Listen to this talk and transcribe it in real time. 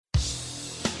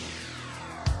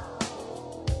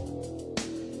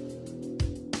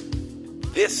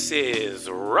This is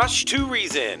Rush to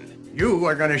Reason. You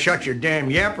are going to shut your damn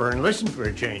yapper and listen for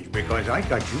a change because I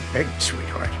got you pegged,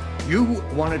 sweetheart. You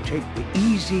want to take the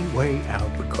easy way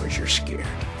out because you're scared.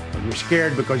 And you're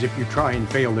scared because if you try and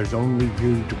fail, there's only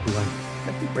you to blame.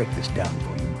 Let me break this down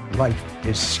for you. Life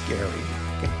is scary.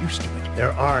 Get used to it.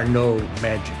 There are no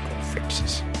magical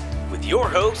fixes. With your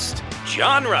host,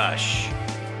 John Rush.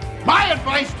 My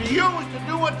advice to you is to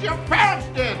do what your parents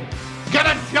did. Get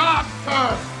a job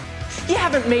first. You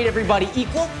haven't made everybody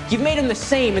equal. You've made them the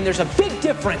same, and there's a big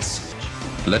difference.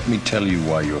 Let me tell you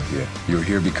why you're here. You're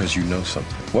here because you know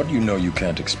something. What you know you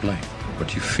can't explain,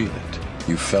 but you feel it.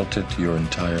 You felt it your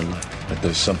entire life, that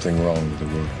there's something wrong with the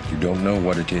world. You don't know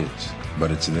what it is, but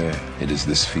it's there. It is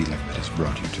this feeling that has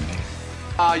brought you to me.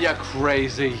 Are you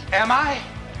crazy? Am I?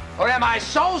 Or am I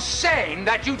so sane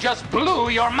that you just blew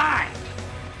your mind?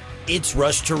 It's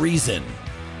Rush to Reason,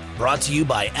 brought to you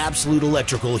by Absolute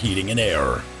Electrical Heating and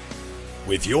Air.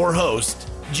 With your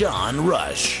host, John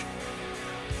Rush.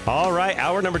 All right,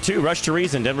 hour number 2, Rush to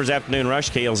Reason, Denver's Afternoon Rush,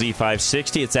 KLZ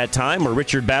 560. It's that time where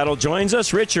Richard Battle joins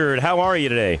us. Richard, how are you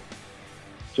today?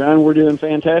 John, we're doing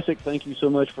fantastic. Thank you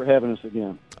so much for having us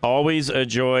again. Always a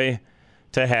joy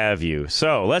to have you.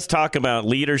 So let's talk about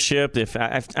leadership.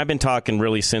 I've been talking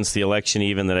really since the election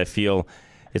even that I feel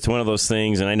it's one of those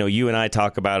things, and I know you and I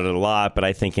talk about it a lot, but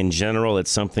I think in general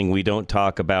it's something we don't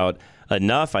talk about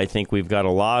enough. I think we've got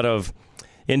a lot of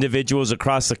individuals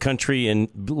across the country in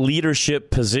leadership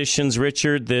positions,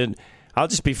 Richard, that I'll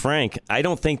just be frank, I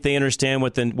don't think they understand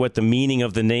what the meaning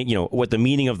of the name, what the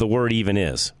meaning of the word even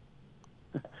is.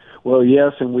 Well,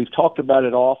 yes, and we've talked about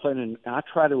it often, and I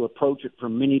try to approach it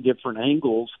from many different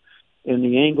angles. And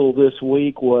the angle this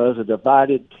week was a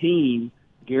divided team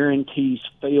guarantees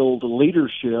failed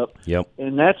leadership. Yep.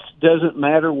 And that doesn't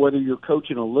matter whether you're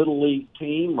coaching a little league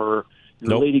team or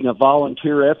you're leading a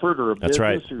volunteer effort or a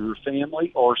business or your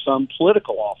family or some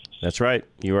political office. That's right.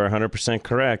 You are 100%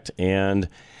 correct. And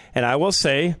I will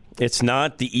say it's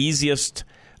not the easiest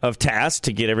of tasks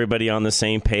to get everybody on the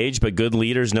same page, but good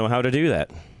leaders know how to do that.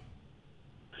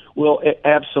 Well,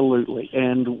 absolutely.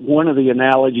 And one of the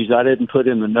analogies I didn't put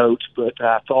in the notes, but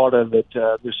I thought of it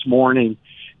this morning,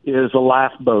 is a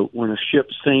lifeboat. When a ship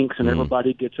sinks and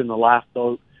everybody gets in the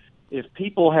lifeboat, if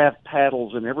people have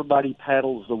paddles and everybody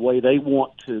paddles the way they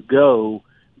want to go,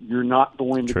 you're not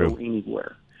going to go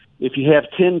anywhere. If you have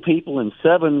 10 people and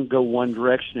 7 go one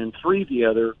direction and 3 the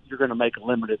other, you're going to make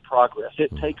limited progress.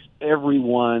 It takes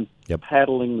everyone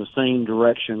paddling the same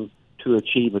direction to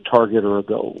achieve a target or a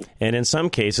goal. And in some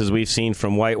cases, we've seen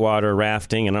from whitewater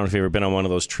rafting, and I don't know if you've ever been on one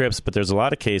of those trips, but there's a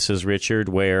lot of cases, Richard,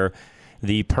 where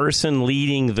the person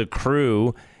leading the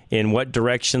crew in what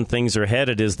direction things are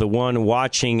headed is the one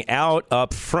watching out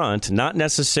up front, not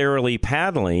necessarily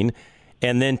paddling,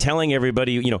 and then telling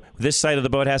everybody, this side of the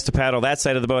boat has to paddle, that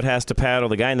side of the boat has to paddle,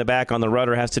 the guy in the back on the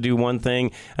rudder has to do one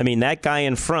thing. I mean, that guy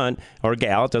in front, or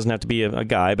gal, it doesn't have to be a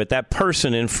guy, but that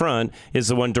person in front is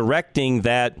the one directing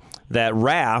that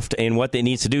raft and what they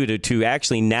need to do to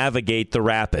actually navigate the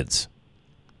rapids.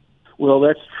 Well,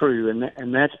 that's true,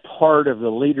 and that's part of the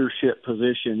leadership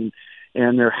position.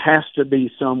 And there has to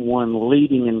be someone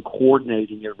leading and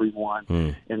coordinating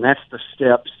everyone. And that's the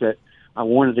steps that I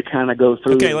wanted to kind of go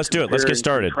through. Okay, let's do it. Let's get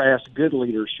started. Contrast good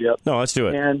leadership. No, let's do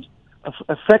it. And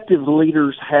effective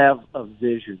leaders have a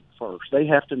vision first. They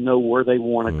have to know where they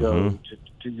want to go,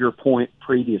 to your point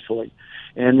previously.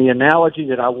 And the analogy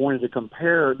that I wanted to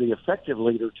compare the effective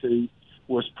leader to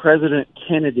was President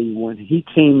Kennedy when he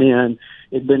came in.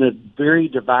 It had been a very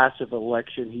divisive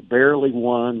election. He barely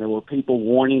won. There were people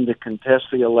wanting to contest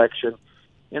the election.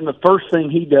 And the first thing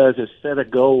he does is set a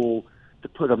goal to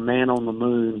put a man on the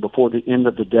moon before the end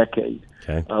of the decade.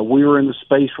 Okay. We were in the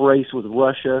space race with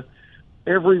Russia.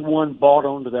 Everyone bought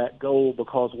onto that goal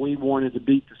because we wanted to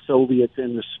beat the Soviets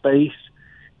in the space,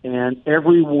 and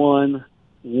everyone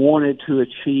wanted to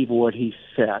achieve what he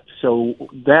set. So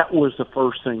that was the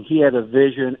first thing. He had a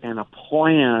vision and a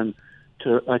plan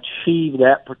to achieve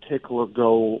that particular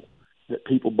goal that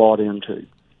people bought into.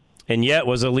 And yet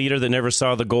was a leader that never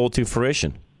saw the goal to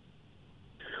fruition.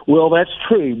 Well, that's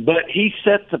true, but he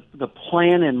set the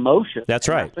plan in motion. That's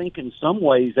right. And I think in some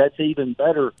ways that's even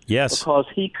better. Yes. Because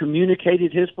he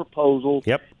communicated his proposal.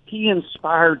 Yep. He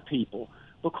inspired people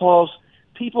because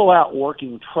people out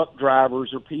working, truck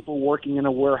drivers or people working in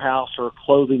a warehouse or a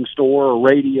clothing store or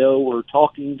radio or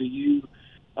talking to you,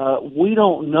 we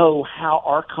don't know how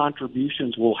our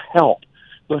contributions will help.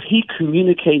 But he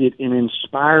communicated and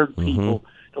inspired people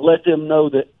to let them know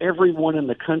that everyone in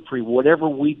the country, whatever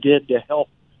we did to help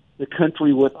the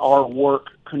country with our work,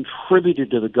 contributed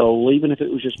to the goal, even if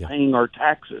it was just paying our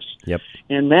taxes. Yep.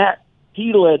 And that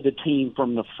he led the team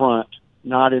from the front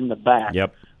not in the back.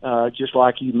 Yep. Just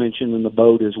like you mentioned in the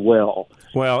boat as well.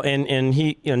 Well, and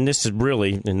this is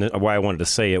really, and why I wanted to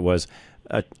say it was,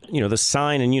 the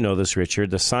sign, and you know this,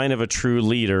 Richard, the sign of a true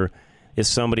leader is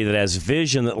somebody that has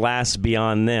vision that lasts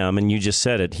beyond them, and you just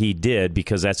said it, he did,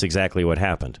 because that's exactly what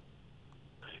happened.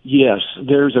 Yes,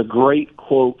 there's a great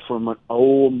quote from an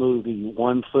old movie,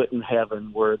 One Foot in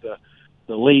Heaven, where the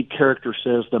lead character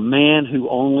says, "The man who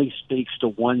only speaks to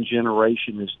one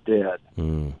generation is dead.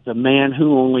 The man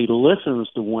who only listens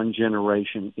to one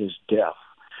generation is deaf."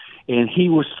 And he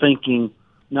was thinking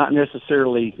not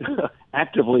necessarily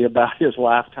actively about his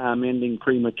lifetime ending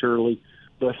prematurely,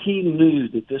 but he knew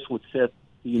that this would set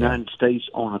the United States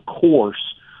on a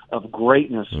course of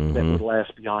greatness that would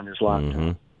last beyond his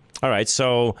lifetime. All right,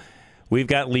 so we've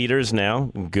got leaders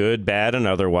now, good, bad, and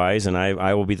otherwise, and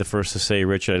I will be the first to say,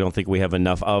 Richard, I don't think we have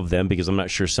enough of them, because I'm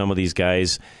not sure some of these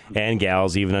guys and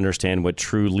gals even understand what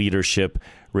true leadership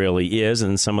really is,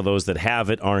 and some of those that have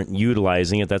it aren't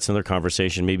utilizing it. That's another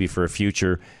conversation maybe for a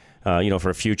future for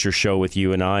a future show with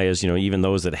you and I, is, even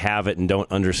those that have it and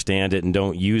don't understand it and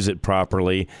don't use it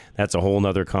properly, that's a whole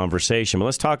other conversation. But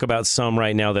let's talk about some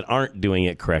right now that aren't doing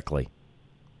it correctly.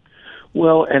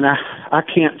 Well, and I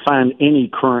can't find any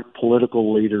current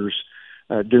political leaders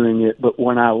doing it, but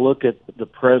when I look at the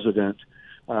president,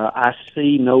 I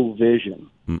see no vision.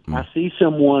 I see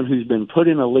someone who's been put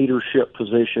in a leadership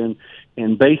position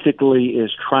and basically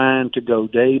is trying to go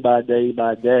day by day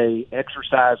by day,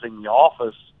 exercising the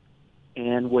office,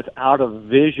 and without a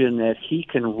vision that he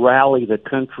can rally the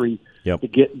country to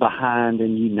get behind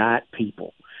and unite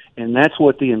people. And that's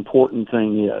what the important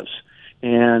thing is.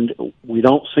 And we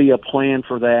don't see a plan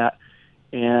for that.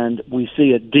 And we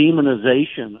see a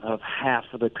demonization of half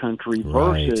of the country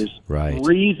versus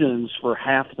reasons for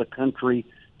half the country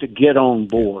to get on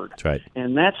board. That's right.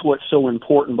 And that's what's so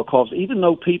important, because even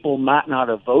though people might not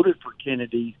have voted for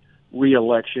Kennedy's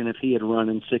re-election if he had run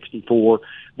in 1964,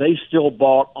 they still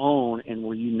bought on and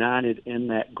were united in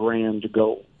that grand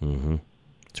goal.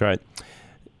 That's right.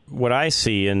 What I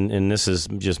see, and this is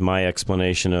just my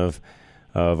explanation of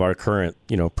our current,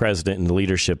 president and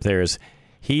leadership there, is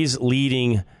he's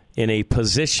leading in a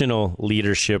positional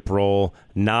leadership role,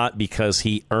 not because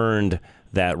he earned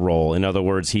that role. In other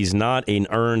words, he's not an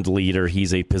earned leader,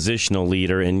 he's a positional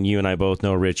leader, and you and I both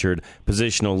know, Richard,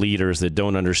 positional leaders that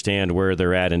don't understand where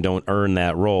they're at and don't earn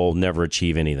that role never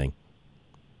achieve anything.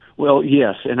 Well,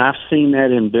 yes, and I've seen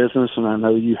that in business, and I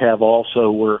know you have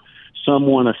also, where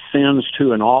someone ascends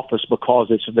to an office because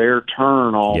it's their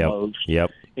turn almost.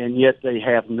 Yep. And yet they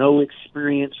have no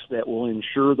experience that will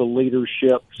ensure the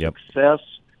leadership success.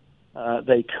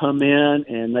 They come in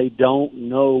and they don't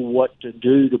know what to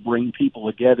do to bring people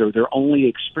together. Their only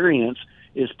experience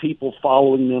is people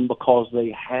following them because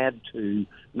they had to,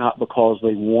 not because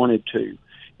they wanted to.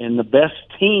 And the best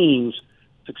teams,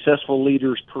 successful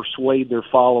leaders persuade their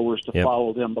followers to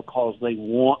follow them because they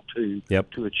want to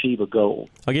achieve a goal.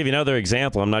 I'll give you another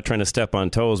example. I'm not trying to step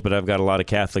on toes, but I've got a lot of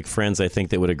Catholic friends, I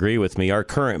think, that would agree with me. Our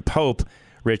current Pope,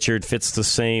 Richard, fits the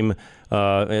same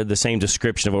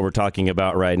description of what we're talking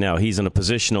about right now. He's in a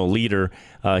positional leader.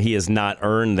 He has not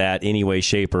earned that any way,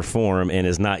 shape, or form, and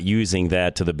is not using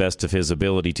that to the best of his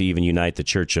ability to even unite the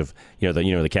Church of,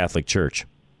 the Catholic Church.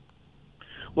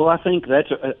 Well, I think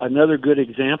that's another good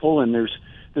example, and there's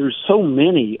so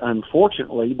many,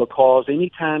 unfortunately, because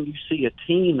anytime you see a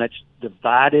team that's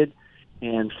divided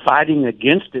and fighting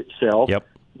against itself,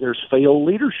 there's failed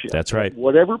leadership. That's right.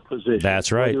 Whatever position.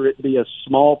 That's right. Whether it be a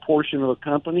small portion of a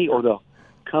company or the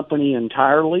company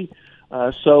entirely.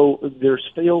 So there's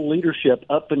failed leadership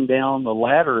up and down the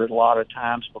ladder a lot of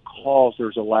times because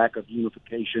there's a lack of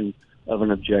unification of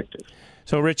an objective.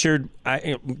 So, Richard,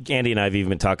 Andy and I have even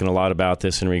been talking a lot about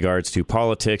this in regards to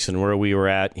politics and where we were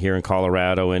at here in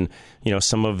Colorado, and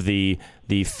some of the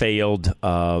failed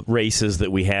races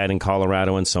that we had in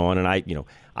Colorado and so on. And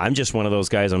I'm just one of those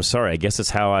guys. I'm sorry. I guess it's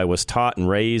how I was taught and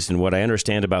raised and what I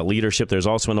understand about leadership. There's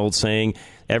also an old saying,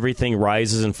 everything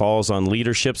rises and falls on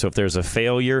leadership. So if there's a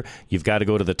failure, you've got to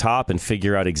go to the top and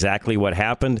figure out exactly what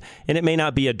happened. And it may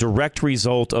not be a direct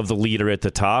result of the leader at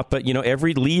the top, but,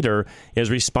 every leader is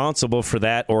responsible for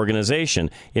that organization.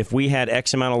 If we had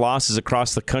X amount of losses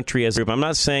across the country as a group, I'm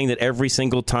not saying that every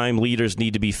single time leaders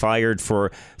need to be fired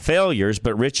for failures,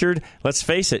 but Richard, let's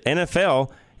face it,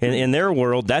 NFL, in their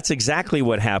world, that's exactly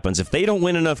what happens. If they don't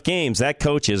win enough games, that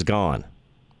coach is gone.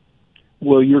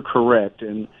 Well, you're correct,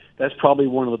 and that's probably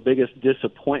one of the biggest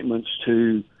disappointments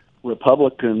to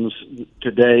Republicans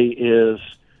today is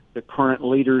the current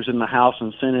leaders in the House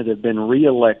and Senate have been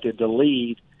reelected to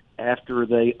lead, after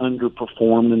they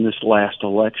underperformed in this last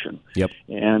election. Yep.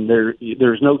 And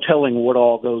there's no telling what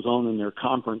all goes on in their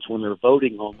conference when they're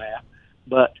voting on that.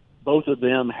 But both of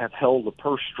them have held the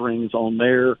purse strings on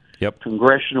their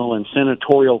congressional and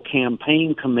senatorial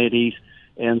campaign committees,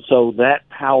 and so that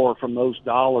power from those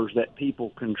dollars that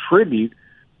people contributes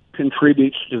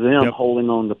to them holding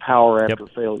on to power after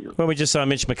failure. Well, we just saw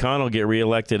Mitch McConnell get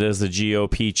reelected as the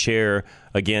GOP chair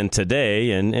again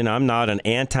today, and I'm not an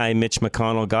anti-Mitch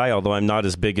McConnell guy, although I'm not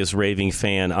as big as raving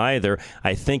fan either.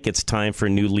 I think it's time for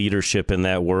new leadership in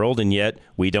that world, and yet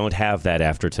we don't have that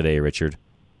after today, Richard.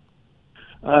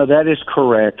 That is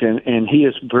correct, and he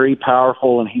is very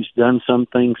powerful, and he's done some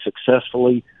things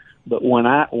successfully. But when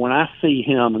I see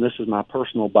him, and this is my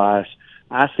personal bias,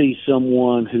 I see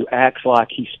someone who acts like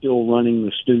he's still running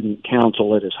the student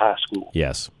council at his high school.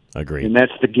 Yes, agree. And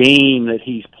that's the game that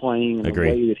he's playing and agree.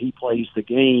 The way that he plays the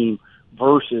game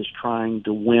versus trying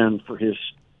to win for his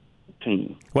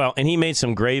team. Well, and he made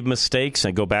some grave mistakes.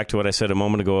 I go back to what I said a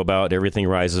moment ago about everything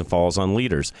rises and falls on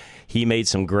leaders. He made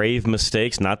some grave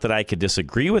mistakes. Not that I could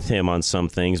disagree with him on some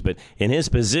things, but in his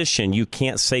position, you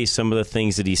can't say some of the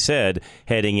things that he said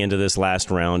heading into this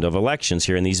last round of elections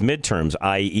here in these midterms,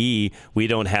 i.e., we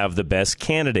don't have the best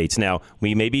candidates. Now,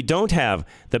 we maybe don't have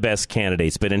the best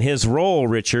candidates, but in his role,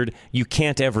 Richard, you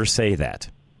can't ever say that.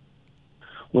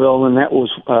 Well, and that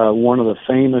was one of the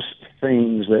famous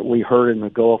things that we heard in the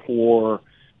Gulf War.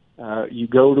 You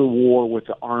go to war with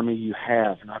the army you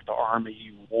have, not the army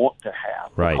you want to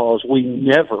have. Right. Because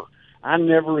I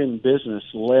never in business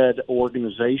led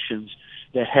organizations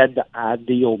that had the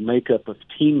ideal makeup of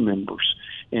team members.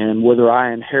 And whether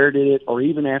I inherited it or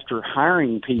even after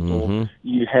hiring people,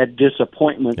 you had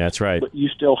disappointment. That's right. But you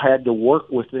still had to work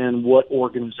within what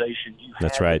organization you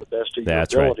had to the best of your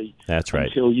ability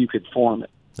until you could form it.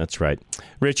 That's right.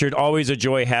 Richard, always a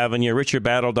joy having you.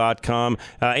 RichardBattle.com.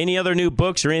 Any other new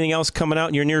books or anything else coming out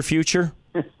in your near future?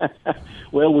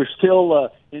 Well, we're still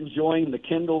enjoying the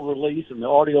Kindle release and the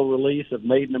audio release of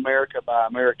Made in America by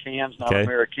Americans, not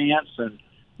Americans, and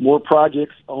more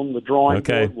projects on the drawing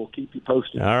board. We'll keep you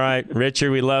posted. All right.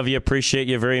 Richard, we love you. Appreciate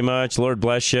you very much. Lord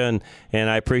bless you, and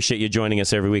I appreciate you joining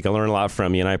us every week. I learn a lot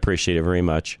from you, and I appreciate it very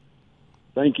much.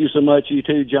 Thank you so much, you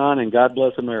too, John, and God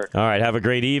bless America. All right, have a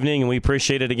great evening, and we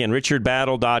appreciate it again.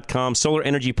 RichardBattle.com. Solar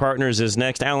Energy Partners is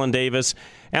next. Alan Davis.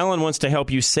 Alan wants to help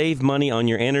you save money on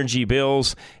your energy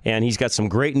bills, and he's got some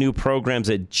great new programs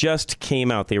that just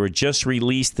came out. They were just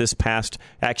released just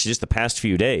the past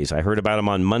few days. I heard about them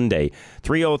on Monday.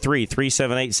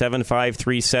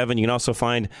 303-378-7537. You can also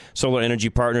find Solar Energy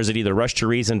Partners at either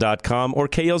RushToReason.com or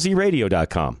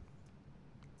KLZRadio.com.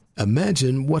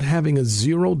 Imagine what having a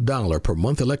 $0 per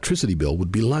month electricity bill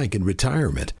would be like in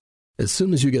retirement. As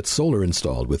soon as you get solar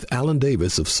installed with Alan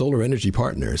Davis of Solar Energy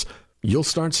Partners, you'll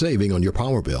start saving on your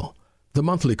power bill. The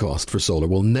monthly cost for solar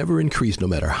will never increase no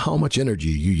matter how much energy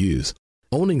you use.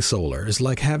 Owning solar is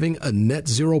like having a net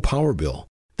zero power bill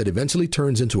that eventually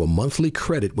turns into a monthly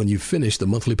credit when you finish the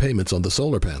monthly payments on the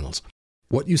solar panels.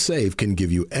 What you save can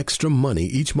give you extra money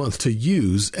each month to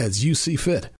use as you see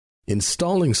fit.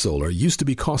 Installing solar used to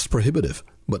be cost prohibitive,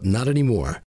 but not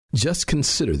anymore. Just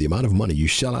consider the amount of money you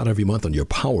shell out every month on your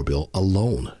power bill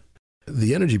alone.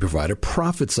 The energy provider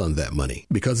profits on that money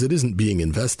because it isn't being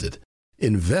invested.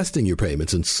 Investing your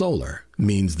payments in solar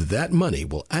means that money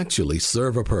will actually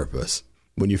serve a purpose.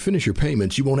 When you finish your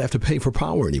payments, you won't have to pay for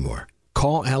power anymore.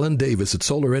 Call Alan Davis at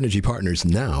Solar Energy Partners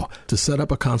now to set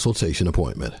up a consultation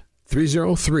appointment.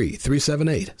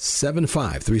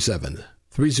 303-378-7537.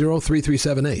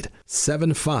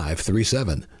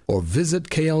 303-378-7537 or visit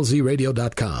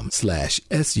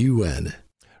klzradio.com/SUN.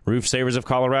 Roof Savers of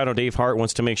Colorado, Dave Hart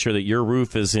wants to make sure that your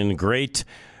roof is in great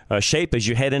shape as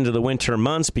you head into the winter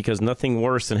months, because nothing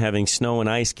worse than having snow and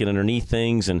ice get underneath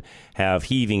things and have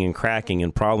heaving and cracking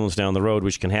and problems down the road,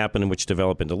 which can happen and which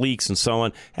develop into leaks and so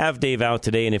on. Have Dave out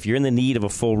today, and if you're in the need of a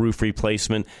full roof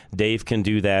replacement, Dave can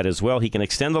do that as well. He can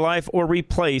extend the life or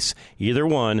replace either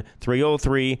one.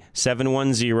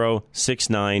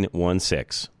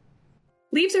 303-710-6916.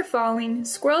 Leaves are falling,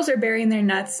 squirrels are burying their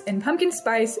nuts, and pumpkin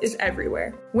spice is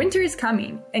everywhere. Winter is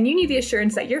coming, and you need the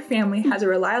assurance that your family has a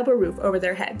reliable roof over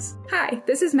their heads. Hi,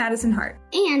 this is Madison Hart.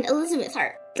 And Elizabeth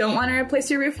Hart. Don't want to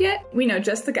replace your roof yet? We know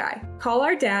just the guy. Call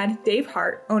our dad, Dave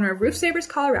Hart, owner of Roof Savers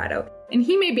Colorado, and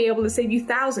he may be able to save you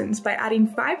thousands by adding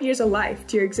 5 years of life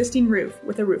to your existing roof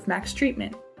with a Roof Max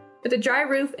treatment. With a dry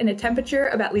roof and a temperature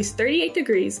of at least 38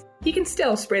 degrees, he can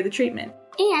still spray the treatment.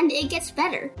 And it gets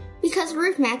better. Because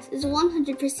Roof Max is a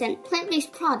 100%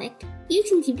 plant-based product, you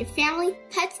can keep your family,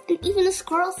 pets, and even a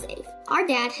squirrel safe. Our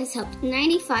dad has helped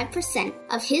 95%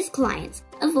 of his clients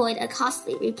avoid a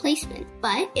costly replacement.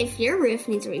 But if your roof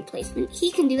needs a replacement,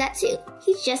 he can do that too.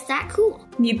 He's just that cool.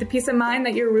 Need the peace of mind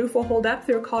that your roof will hold up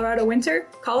through a Colorado winter?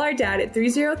 Call our dad at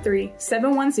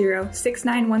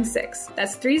 303-710-6916.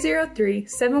 That's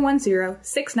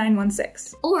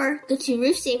 303-710-6916. Or go to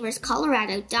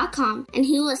roofsaverscolorado.com and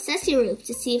he will assess your roof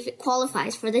to see if it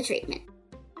qualifies for the treatment.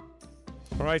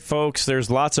 All right, folks, there's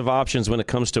lots of options when it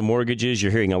comes to mortgages.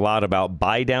 You're hearing a lot about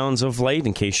buy-downs of late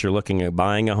in case you're looking at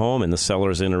buying a home and the seller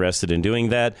is interested in doing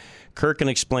that. Kirk can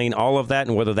explain all of that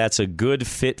and whether that's a good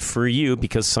fit for you,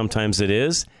 because sometimes it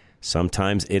is,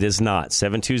 sometimes it is not.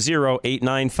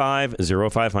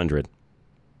 720-895-0500.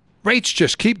 Rates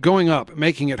just keep going up,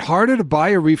 making it harder to buy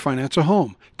or refinance a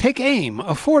home. Take AIM,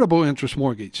 Affordable Interest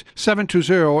Mortgage,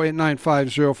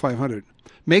 720-895-0500.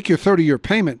 Make your 30-year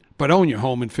payment, but own your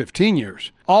home in 15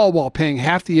 years, all while paying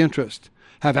half the interest.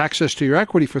 Have access to your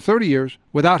equity for 30 years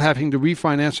without having to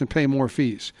refinance and pay more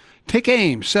fees. Take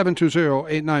AIM,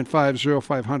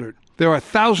 720-895-0500. There are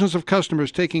thousands of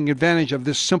customers taking advantage of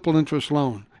this simple interest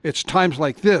loan. It's times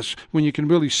like this when you can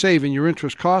really save in your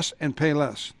interest costs and pay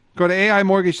less. Go to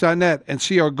AImortgage.net and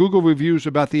see our Google reviews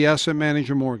about the Asset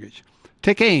Manager Mortgage.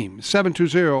 Take AIM,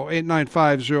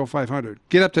 720-895-0500.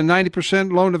 Get up to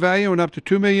 90% loan to value and up to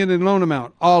 $2 million in loan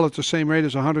amount, all at the same rate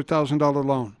as a $100,000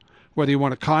 loan. Whether you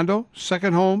want a condo,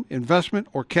 second home, investment,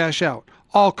 or cash out,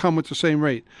 all come with the same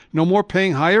rate. No more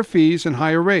paying higher fees and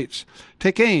higher rates.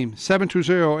 Take AIM,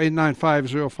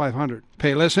 720-895-0500.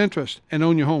 Pay less interest and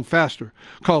own your home faster.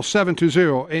 Call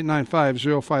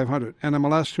 720-895-0500.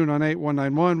 NMLS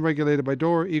 298191, regulated by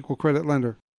DORA, equal credit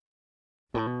lender.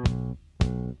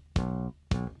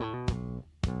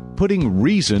 Putting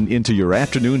reason into your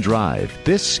afternoon drive.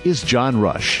 This is John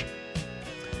Rush.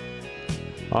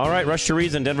 All right, Rush to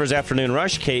Reason, Denver's Afternoon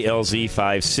Rush, KLZ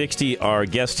 560. Our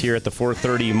guest here at the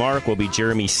 4:30 mark will be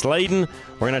Jeremy Sladen.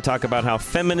 We're going to talk about how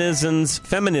feminism's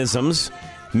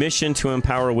mission to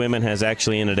empower women has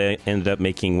actually ended up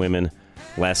making women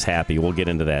less happy. We'll get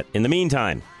into that. In the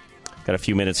meantime, got a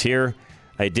few minutes here.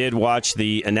 I did watch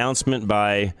the announcement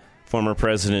by former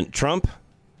President Trump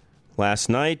last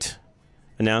night,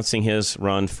 announcing his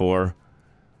run for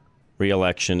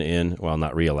re-election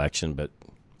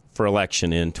for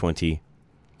election in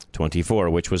 2024,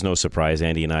 which was no surprise.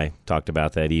 Andy and I talked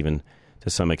about that even to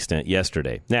some extent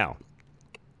yesterday. Now,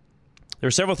 there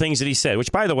are several things that he said,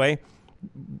 which, by the way,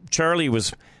 Charlie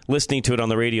was listening to it on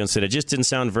the radio and said it just didn't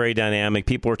sound very dynamic.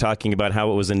 People were talking about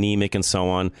how it was anemic and so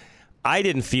on. I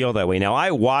didn't feel that way. Now,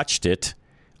 I watched it.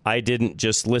 I didn't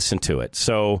just listen to it.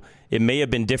 So it may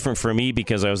have been different for me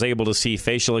because I was able to see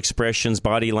facial expressions,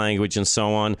 body language, and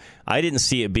so on. I didn't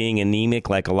see it being anemic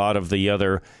like a lot of the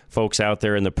other folks out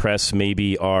there in the press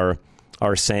maybe are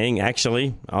saying.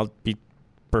 Actually, I'll be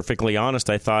perfectly honest,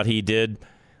 I thought he did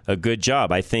a good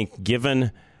job. I think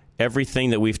given everything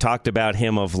that we've talked about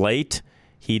him of late,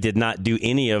 he did not do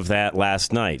any of that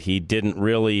last night. He didn't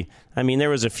really. I mean,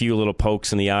 there was a few little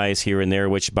pokes in the eyes here and there,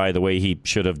 which, by the way, he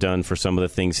should have done for some of the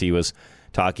things he was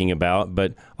talking about.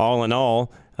 But all in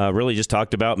all, really just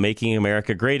talked about making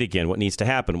America great again, what needs to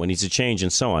happen, what needs to change,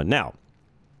 and so on. Now,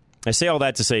 I say all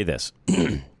that to say this.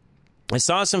 I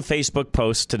saw some Facebook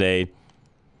posts today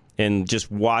and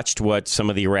just watched what some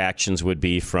of the reactions would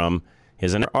be from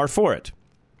his and are for it.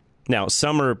 Now,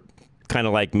 some are kind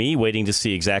of like me, waiting to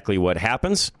see exactly what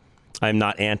happens. I'm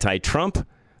not anti-Trump.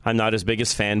 I'm not his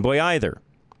biggest fanboy either.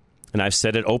 And I've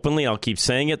said it openly. I'll keep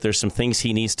saying it. There's some things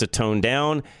he needs to tone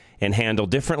down and handle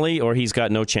differently, or he's got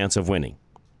no chance of winning.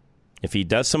 If he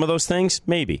does some of those things,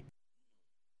 maybe.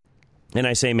 And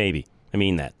I say maybe. I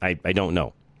mean that. I don't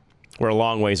know. We're a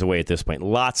long ways away at this point.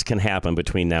 Lots can happen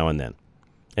between now and then.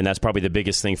 And that's probably the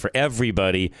biggest thing for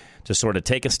everybody, to sort of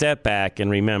take a step back and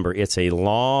remember it's a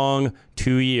long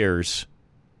 2 years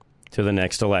to the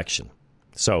next election.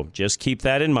 So just keep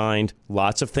that in mind.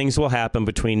 Lots of things will happen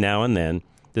between now and then.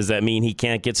 Does that mean he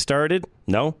can't get started?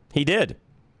 No, he did.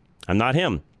 I'm not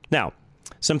him. Now,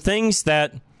 some things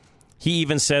that he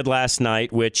even said last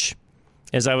night, which,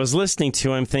 as I was listening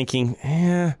to him, thinking,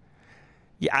 yeah,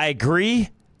 I agree,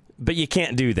 but you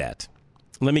can't do that.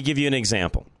 Let me give you an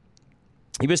example.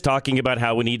 He was talking about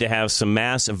how we need to have some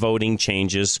mass voting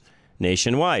changes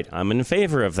nationwide. I'm in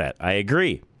favor of that. I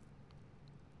agree.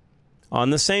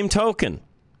 On the same token,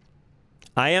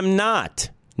 I am not,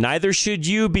 neither should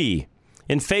you be,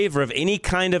 in favor of any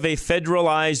kind of a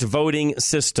federalized voting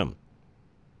system.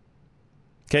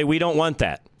 Okay, we don't want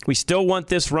that. We still want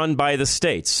this run by the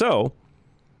states. So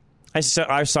I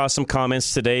saw some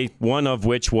comments today, one of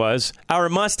which was our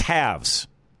must-haves.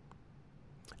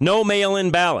 No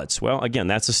mail-in ballots. Well, again,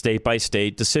 that's a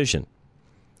state-by-state decision.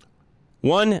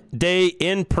 1 day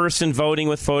in-person voting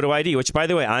with photo ID, which, by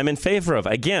the way, I'm in favor of.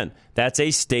 Again, that's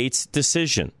a state's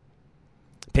decision.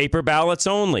 Paper ballots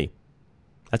only.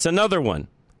 That's another one.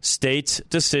 State's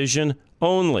decision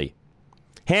only.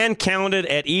 Hand counted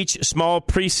at each small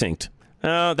precinct.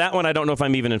 That one I don't know if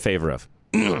I'm even in favor of.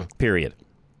 Period.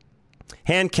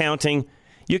 Hand counting.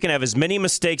 You can have as many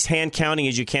mistakes hand counting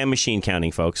as you can machine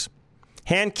counting, folks.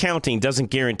 Hand counting doesn't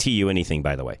guarantee you anything,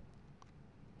 by the way.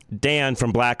 Dan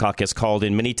from Blackhawk has called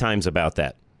in many times about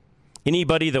that.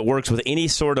 Anybody that works with any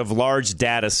sort of large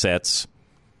data sets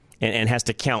and has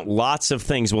to count lots of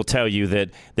things will tell you that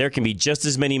there can be just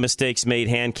as many mistakes made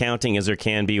hand counting as there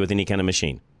can be with any kind of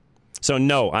machine. So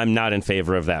no, I'm not in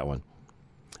favor of that one.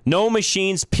 No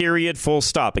machines, period, full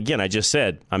stop. Again, I just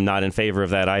said I'm not in favor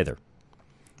of that either.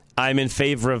 I'm in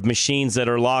favor of machines that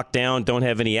are locked down, don't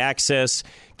have any access,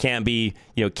 can't be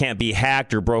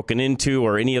hacked or broken into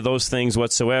or any of those things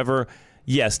whatsoever.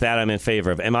 Yes, that I'm in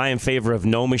favor of. Am I in favor of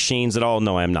no machines at all?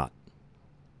 No, I'm not.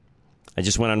 I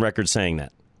just went on record saying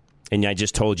that. And I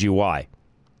just told you why.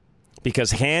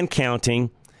 Because hand counting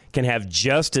can have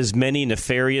just as many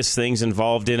nefarious things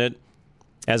involved in it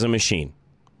as a machine.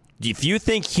 If you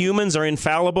think humans are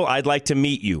infallible, I'd like to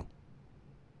meet you.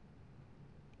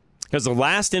 Because the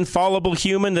last infallible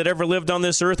human that ever lived on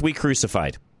this earth, we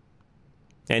crucified.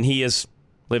 And he is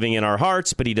living in our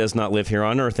hearts, but he does not live here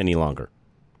on earth any longer.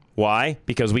 Why?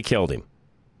 Because we killed him.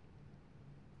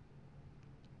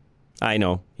 I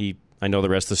know the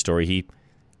rest of the story. He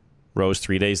rose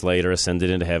 3 days later, ascended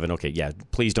into heaven. Okay, yeah,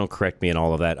 please don't correct me in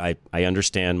all of that. I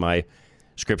understand my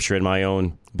scripture and my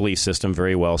own belief system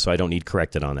very well, so I don't need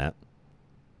corrected on that.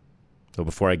 So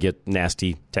before I get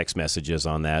nasty text messages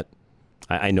on that,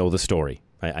 I know the story.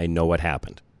 I know what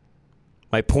happened.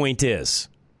 My point is,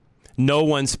 no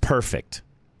one's perfect.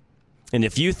 And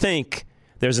if you think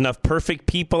there's enough perfect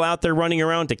people out there running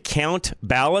around to count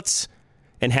ballots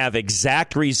and have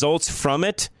exact results from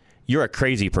it, you're a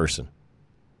crazy person.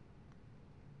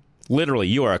 Literally,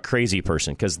 you are a crazy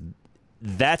person, because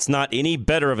that's not any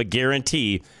better of a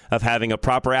guarantee of having a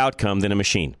proper outcome than a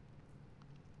machine.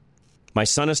 My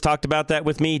son has talked about that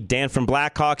with me, Dan from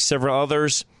Blackhawk, several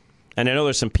others. And I know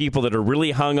there's some people that are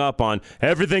really hung up on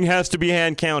everything has to be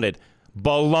hand counted.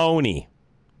 Baloney.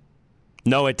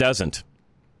 No, it doesn't.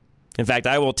 In fact,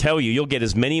 I will tell you, you'll get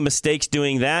as many mistakes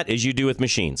doing that as you do with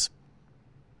machines.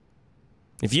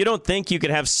 If you don't think you could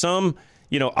have some,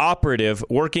 operative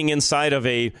working inside of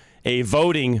a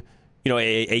voting,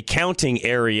 a counting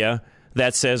area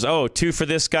that says, 2 for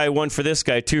this guy, 1 for this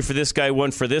guy, 2 for this guy,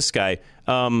 1 for this guy.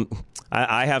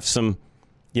 I have some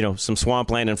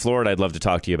swampland in Florida I'd love to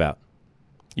talk to you about.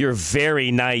 You're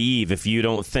very naive if you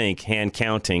don't think hand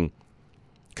counting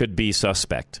could be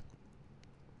suspect.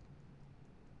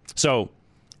 So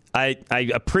I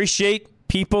appreciate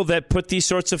people that put these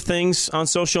sorts of things on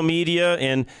social media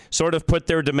and sort of put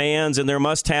their demands and their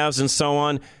must-haves and so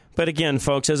on. But again,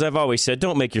 folks, as I've always said,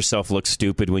 don't make yourself look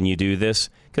stupid when you do this,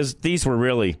 because these were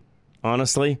really,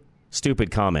 honestly,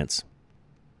 stupid comments.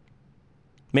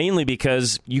 Mainly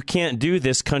because you can't do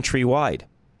this countrywide.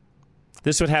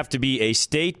 This would have to be a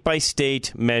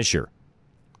state-by-state measure.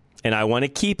 And I want to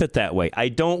keep it that way. I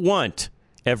don't want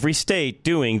every state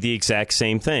doing the exact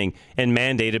same thing and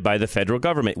mandated by the federal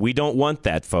government. We don't want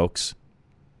that, folks.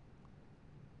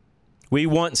 We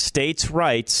want states'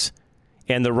 rights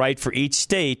and the right for each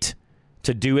state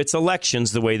to do its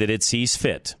elections the way that it sees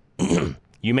fit.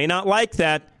 You may not like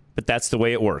that, but that's the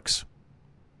way it works.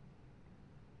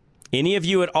 Any of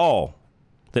you at all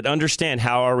that understand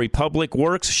how our republic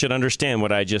works should understand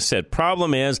what I just said.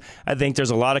 Problem is, I think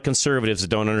there's a lot of conservatives that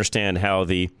don't understand how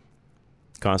the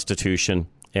Constitution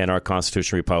and our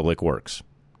constitutional republic works.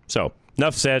 So,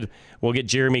 enough said. We'll get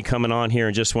Jeremy coming on here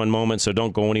in just one moment, so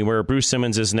don't go anywhere. Bruce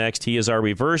Simmons is next. He is our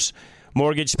reverse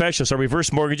mortgage specialist. Are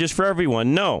reverse mortgages for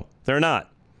everyone? No, they're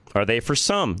not. Are they for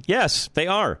some? Yes, they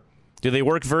are. Do they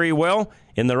work very well?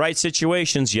 In the right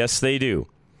situations, yes, they do.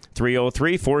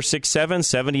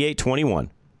 303-467-7821.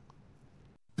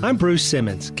 I'm Bruce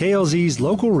Simmons, KLZ's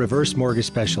local reverse mortgage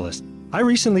specialist. I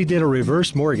recently did a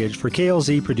reverse mortgage for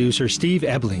KLZ producer Steve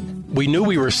Ebling. We knew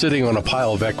we were sitting on a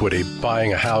pile of equity,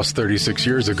 buying a house 36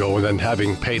 years ago and then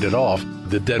having paid it off.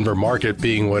 The Denver market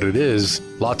being what it is,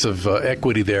 lots of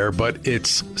equity there, but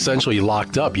it's essentially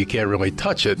locked up. You can't really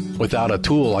touch it without a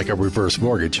tool like a reverse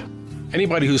mortgage.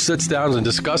 Anybody who sits down and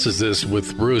discusses this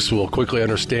with Bruce will quickly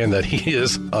understand that he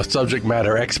is a subject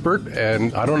matter expert,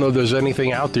 and I don't know if there's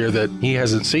anything out there that he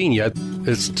hasn't seen yet.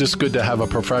 It's just good to have a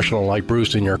professional like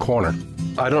Bruce in your corner.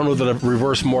 I don't know that a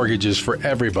reverse mortgage is for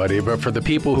everybody, but for the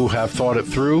people who have thought it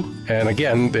through, and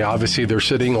again, they're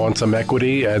sitting on some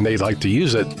equity and they'd like to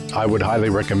use it, I would highly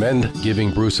recommend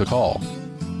giving Bruce a call.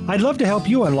 I'd love to help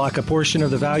you unlock a portion of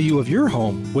the value of your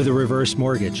home with a reverse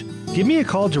mortgage. Give me a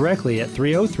call directly at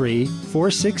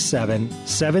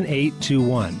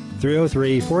 303-467-7821.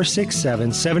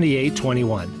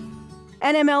 303-467-7821.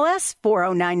 NMLS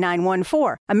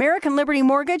 409914. American Liberty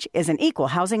Mortgage is an equal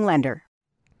housing lender.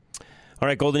 All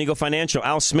right, Golden Eagle Financial,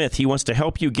 Al Smith, he wants to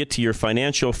help you get to your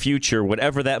financial future,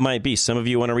 whatever that might be. Some of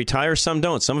you want to retire, some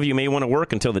don't. Some of you may want to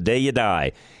work until the day you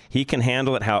die. He can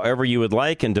handle it however you would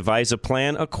like and devise a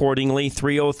plan accordingly.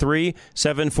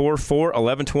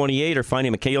 303-744-1128 or find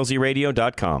him at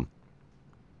klzradio.com.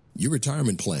 Your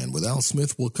retirement plan with Al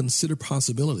Smith will consider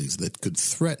possibilities that could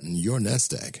threaten your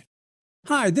nest egg.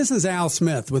 Hi, this is Al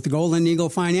Smith with Golden Eagle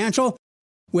Financial.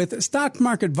 With stock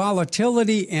market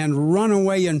volatility and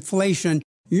runaway inflation,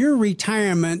 your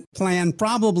retirement plan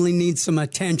probably needs some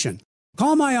attention.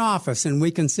 Call my office and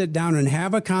we can sit down and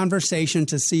have a conversation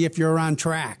to see if you're on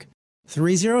track.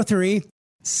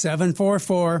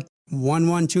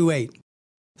 303-744-1128.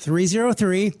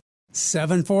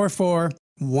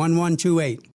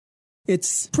 303-744-1128.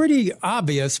 It's pretty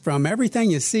obvious from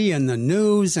everything you see in the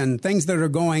news and things that are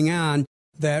going on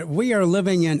that we are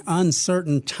living in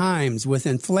uncertain times with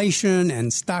inflation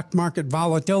and stock market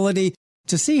volatility.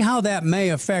 To see how that may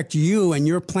affect you and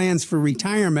your plans for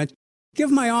retirement,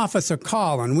 give my office a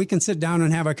call and we can sit down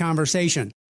and have a conversation.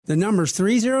 The number's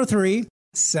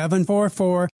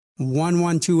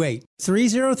 303-744-1128.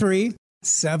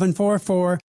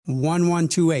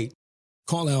 303-744-1128.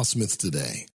 Call Al Smith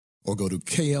today or go to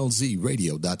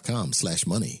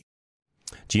klzradio.com/money.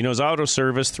 Geno's Auto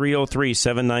Service,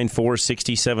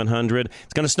 303-794-6700.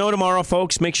 It's going to snow tomorrow,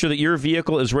 folks. Make sure that your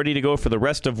vehicle is ready to go for the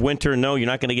rest of winter. No, you're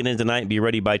not going to get in tonight and be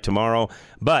ready by tomorrow,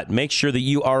 but make sure that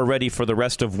you are ready for the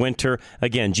rest of winter.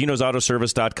 Again,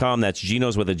 genosautoservice.com. That's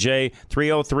Geno's with a J,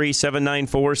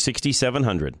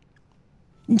 303-794-6700.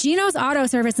 Geno's Auto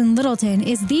Service in Littleton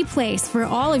is the place for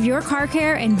all of your car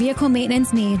care and vehicle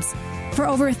maintenance needs. For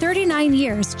over 39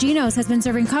 years, Geno's has been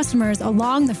serving customers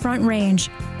along the Front Range.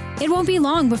 It won't be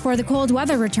long before the cold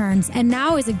weather returns, and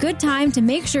now is a good time to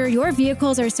make sure your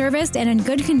vehicles are serviced and in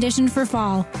good condition for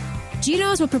fall.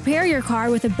 Geno's will prepare your car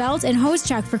with a belt and hose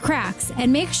check for cracks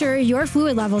and make sure your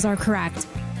fluid levels are correct.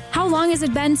 How long has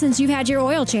it been since you've had your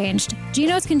oil changed?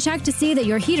 Geno's can check to see that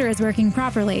your heater is working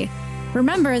properly.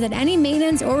 Remember that any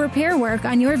maintenance or repair work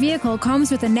on your vehicle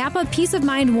comes with a Napa Peace of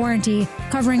Mind warranty,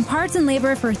 covering parts and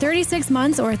labor for 36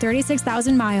 months or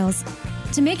 36,000 miles.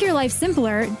 To make your life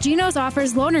simpler, Geno's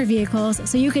offers loaner vehicles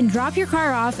so you can drop your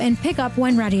car off and pick up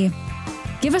when ready.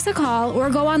 Give us a call or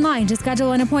go online to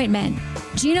schedule an appointment.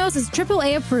 Geno's is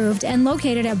AAA approved and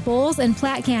located at Bowles and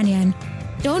Platte Canyon.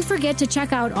 Don't forget to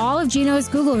check out all of Geno's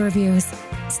Google reviews.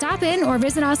 Stop in or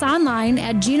visit us online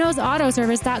at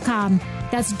genosautoservice.com.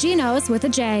 That's Geno's with a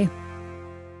J.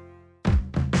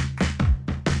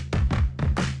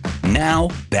 Now,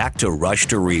 back to Rush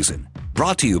to Reason.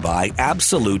 Brought to you by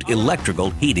Absolute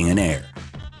Electrical Heating and Air.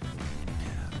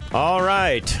 All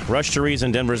right. Rush to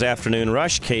Reason, Denver's Afternoon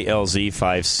Rush, KLZ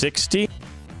 560.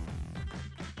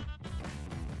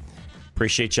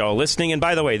 Appreciate y'all listening. And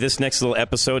by the way, this next little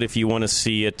episode, if you want to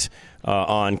see it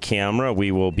on camera,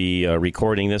 we will be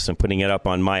recording this and putting it up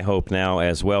on My Hope Now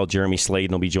as well. Jeremy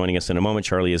Sladen will be joining us in a moment.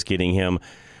 Charlie is getting him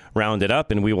rounded up,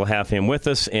 and we will have him with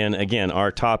us. And again,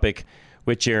 our topic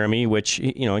with Jeremy, which,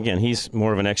 you know, again, he's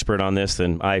more of an expert on this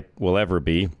than I will ever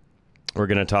be. We're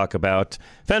going to talk about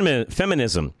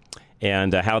feminism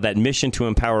and how that mission to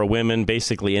empower women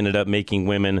basically ended up making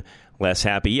women less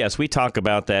happy. Yes, we talk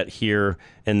about that here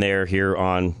and there here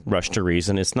on Rush to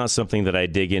Reason. It's not something that I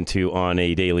dig into on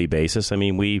a daily basis. I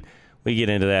mean, we get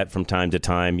into that from time to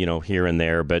time, you know, here and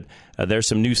there. But there's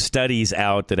some new studies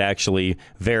out that actually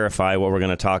verify what we're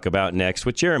going to talk about next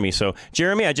with Jeremy. So,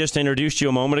 Jeremy, I just introduced you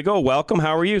a moment ago. Welcome.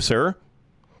 How are you, sir?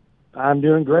 I'm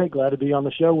doing great. Glad to be on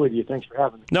the show with you. Thanks for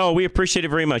having me. No, we appreciate it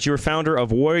very much. You're founder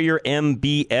of Warrior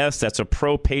MBS. That's a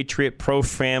pro-patriot,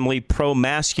 pro-family,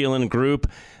 pro-masculine group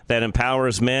that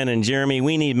empowers men. And, Jeremy,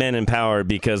 we need men empowered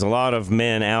because a lot of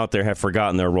men out there have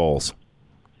forgotten their roles.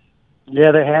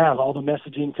 Yeah, they have. All the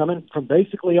messaging coming from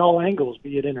basically all angles,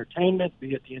 be it entertainment,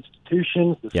 be it the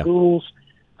institutions, the schools.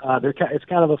 It's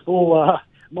kind of a full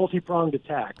multi-pronged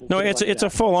attack. No, it's a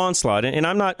full onslaught, and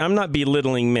I'm not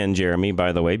belittling men, Jeremy,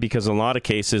 by the way, because in a lot of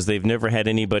cases they've never had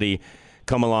anybody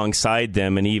come alongside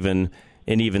them and even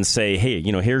and even say, hey,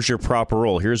 here's your proper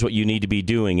role. Here's what you need to be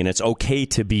doing, and it's okay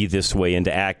to be this way and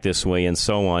to act this way and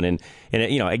so on. And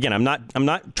again, I'm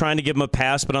not trying to give them a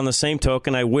pass, but on the same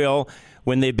token, I will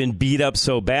when they've been beat up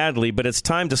so badly. But it's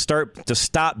time to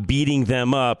stop beating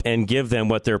them up and give them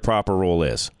what their proper role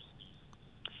is.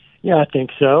 Yeah, I think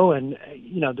so. And,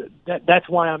 that's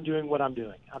why I'm doing what I'm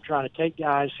doing. I'm trying to take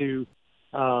guys who,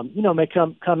 may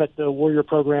come at the Warrior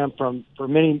program for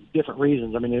many different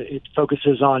reasons. I mean, it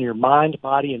focuses on your mind,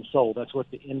 body, and soul. That's what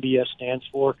the NBS stands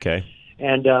for. Okay.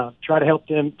 And try to help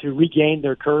them to regain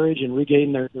their courage and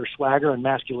regain their swagger and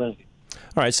masculinity.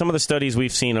 All right, some of the studies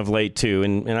we've seen of late, too,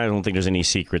 and I don't think there's any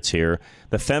secrets here.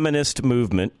 The feminist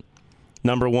movement,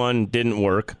 number one, didn't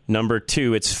work. Number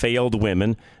two, it's failed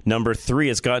women. Number three,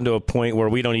 it's gotten to a point where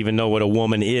we don't even know what a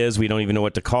woman is. We don't even know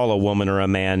what to call a woman or a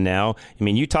man now. I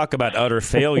mean, you talk about utter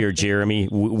failure, Jeremy.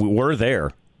 We're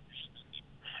there.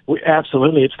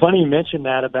 Absolutely. It's funny you mentioned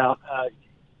that about,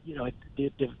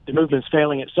 the movement's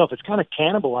failing itself. It's kind of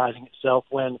cannibalizing itself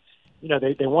when,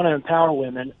 they want to empower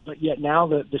women, but yet now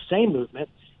the same movement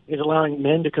is allowing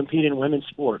men to compete in women's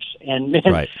sports and men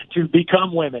to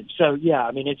become women. So, yeah,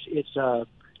 I mean,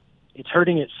 it's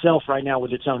hurting itself right now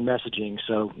with its own messaging.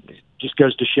 So it just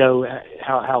goes to show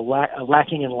how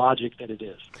lacking in logic that it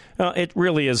is. Well, it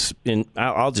really is.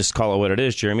 I'll just call it what it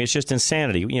is, Jeremy. It's just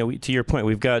insanity. To your point,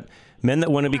 we've got men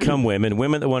that want to become women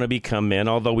that want to become men,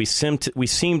 although we seem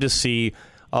to see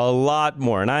a lot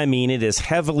more, and I mean it is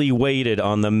heavily weighted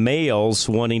on the males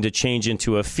wanting to change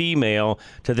into a female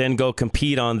to then go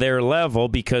compete on their level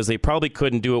because they probably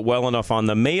couldn't do it well enough on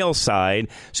the male side,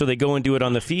 so they go and do it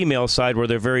on the female side where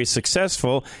they're very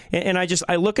successful. And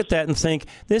I look at that and think,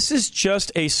 this is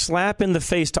just a slap in the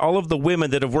face to all of the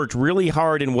women that have worked really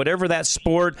hard in whatever that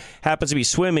sport happens to be,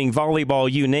 swimming,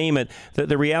 volleyball, you name it.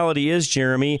 The reality is,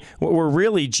 Jeremy, we're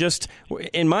really just,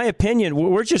 in my opinion,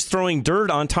 we're just throwing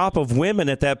dirt on top of women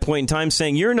at that point in time,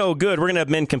 saying, you're no good, we're going to have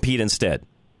men compete instead.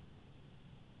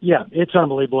 Yeah, it's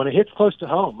unbelievable, and it hits close to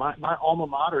home. My alma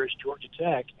mater is Georgia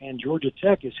Tech, and Georgia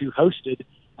Tech is who hosted,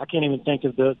 I can't even think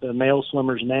of the male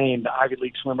swimmer's name, the Ivy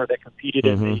League swimmer that competed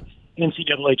in the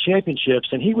NCAA championships,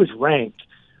 and he was ranked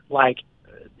like,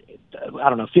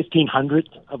 1,500th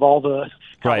of all the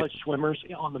college swimmers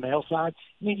on the male side.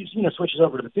 And he just, switches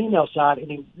over to the female side, and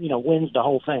he, wins the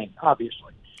whole thing,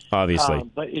 obviously.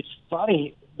 But it's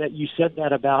funny that you said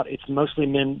that about it's mostly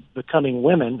men becoming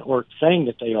women or saying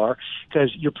that they are,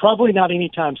 because you're probably not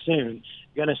anytime soon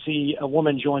going to see a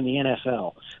woman join the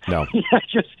NFL. No.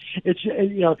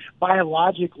 It's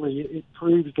biologically, it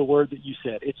proves the word that you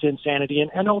said. It's insanity,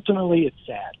 and ultimately it's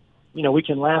sad. We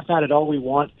can laugh at it all we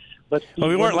want, but... Well,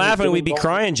 we weren't laughing, we'd be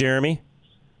crying, Jeremy.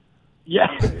 Yeah,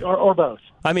 or both.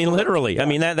 I mean, literally. I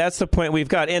mean, that's the point we've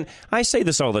got. And I say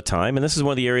this all the time, and this is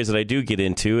one of the areas that I do get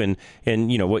into, and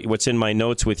what's in my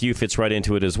notes with you fits right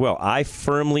into it as well. I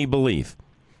firmly believe,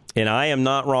 and I am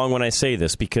not wrong when I say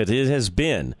this, because it has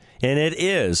been, and it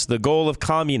is, the goal of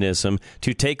communism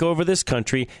to take over this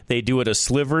country. They do it a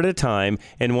sliver at a time,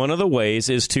 and one of the ways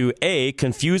is to, A,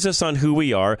 confuse us on who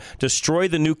we are, destroy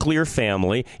the nuclear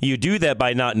family. You do that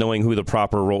by not knowing who the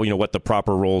proper role, what the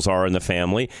proper roles are in the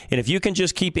family. And if you can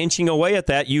just keep inching away at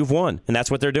that, you've won, and that's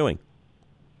what they're doing.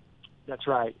 That's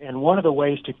right. And one of the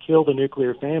ways to kill the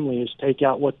nuclear family is take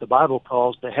out what the Bible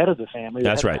calls the head of the family.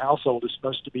 That's right. The household is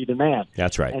supposed to be the man.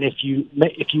 That's right. And if you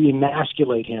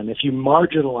emasculate him, if you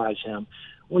marginalize him,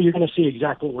 well, you're going to see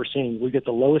exactly what we're seeing. We've got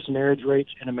the lowest marriage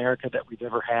rates in America that we've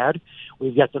ever had.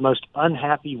 We've got the most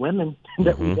unhappy women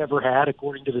that we've ever had,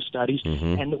 according to the studies.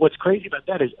 And what's crazy about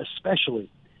that is especially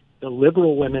the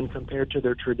liberal women compared to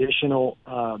their traditional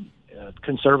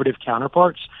conservative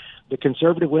counterparts. The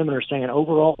conservative women are saying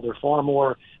overall they're far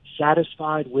more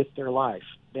satisfied with their life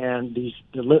than the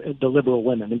liberal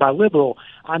women. And by liberal,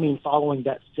 I mean following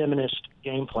that feminist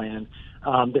game plan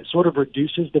that sort of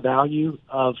reduces the value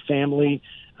of family,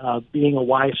 being a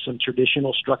wife, some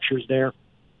traditional structures there.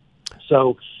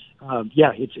 So,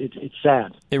 it's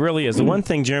sad. It really is. The one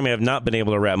thing, Jeremy, I've not been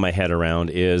able to wrap my head around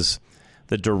is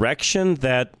the direction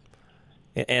that,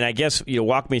 and I guess,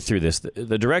 walk me through this.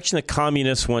 The direction that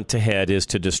communists want to head is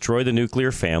to destroy the nuclear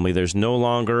family. There's no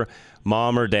longer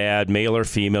mom or dad, male or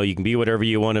female. You can be whatever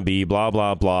you want to be, blah,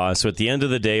 blah, blah. So at the end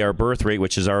of the day, our birth rate,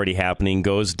 which is already happening,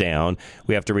 goes down.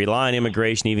 We have to rely on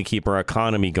immigration to even keep our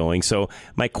economy going. So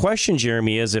my question,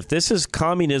 Jeremy, is if this is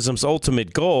communism's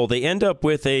ultimate goal, they end up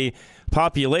with a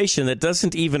population that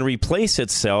doesn't even replace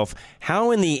itself.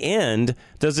 How in the end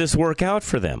does this work out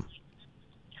for them?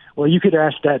 Well, you could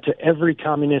ask that to every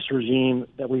communist regime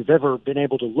that we've ever been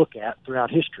able to look at throughout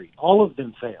history. All of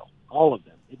them fail. All of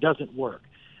them. It doesn't work.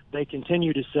 They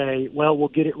continue to say, well, we'll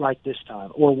get it right this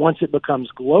time. Or once it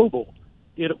becomes global,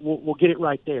 we'll get it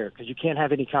right there, because you can't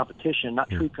have any competition, not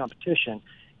true competition,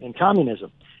 in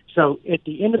communism. So at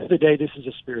the end of the day, this is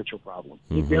a spiritual problem.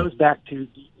 It goes back to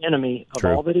the enemy of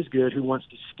all that is good, who wants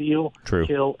to steal,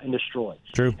 kill, and destroy.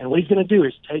 And what he's going to do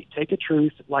is take a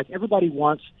truth, like everybody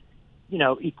wants,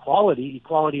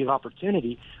 equality of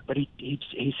opportunity, but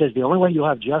he says the only way you'll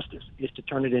have justice is to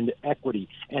turn it into equity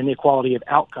and the equality of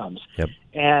outcomes.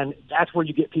 And that's where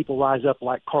you get people rise up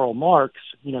like Karl Marx,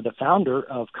 the founder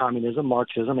of communism,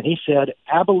 Marxism, and he said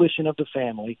abolition of the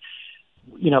family.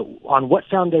 On what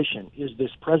foundation is this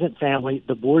present family,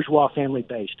 the bourgeois family,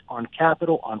 based? On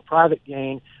capital, on private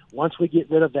gain. Once we get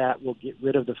rid of that, we'll get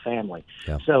rid of the family.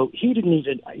 So he didn't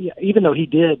even though he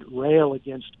did rail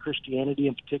against Christianity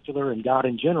in particular and God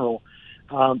in general,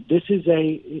 it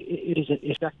is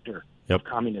a specter of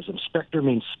communism. Specter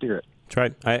means spirit. That's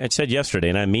right. I said yesterday,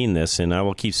 and I mean this, and I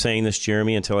will keep saying this,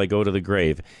 Jeremy, until I go to the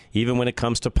grave, even when it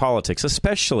comes to politics,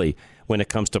 especially when it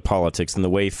comes to politics and the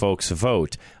way folks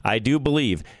vote. I do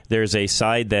believe there's a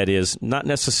side that is not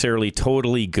necessarily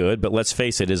totally good, but let's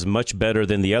face it, is much better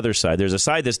than the other side. There's a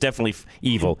side that's definitely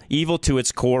evil to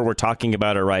its core. We're talking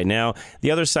about it right now.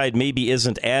 The other side maybe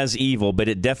isn't as evil, but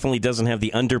it definitely doesn't have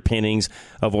the underpinnings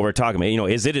of what we're talking about.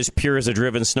 Is it as pure as a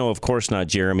driven snow? Of course not,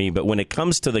 Jeremy. But when it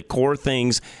comes to the core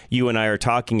things you and I are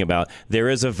talking about, there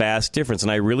is a vast difference.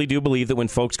 And I really do believe that when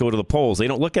folks go to the polls, they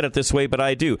don't look at it this way, but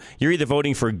I do. You're either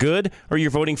voting for good or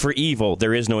you're voting for evil.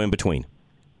 There is no in between.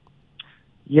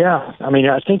 Yeah,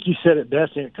 I think you said it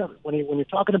best. When you're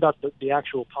talking about the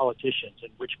actual politicians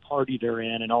and which party they're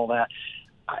in and all that,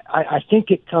 I think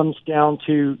it comes down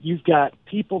to you've got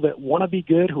people that want to be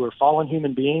good, who are fallen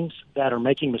human beings that are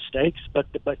making mistakes, but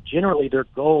generally their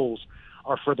goals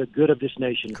are for the good of this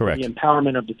nation, for the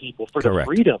empowerment of the people, for the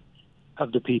freedom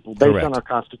of the people based on our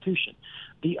Constitution.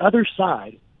 The other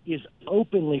side is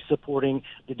openly supporting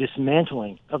the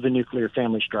dismantling of the nuclear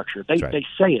family structure. They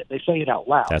say it. They say it out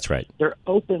loud. That's right. They're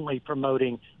openly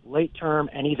promoting late-term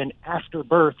and even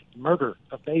after-birth murder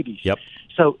of babies.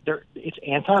 So it's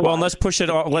anti-life. Well, and let's push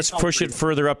it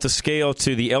further up the scale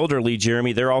to the elderly,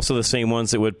 Jeremy. They're also the same ones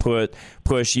that would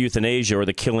push euthanasia or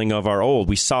the killing of our old.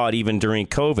 We saw it even during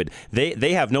COVID.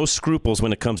 They have no scruples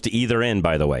when it comes to either end,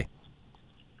 by the way.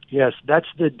 Yes, that's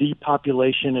the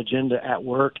depopulation agenda at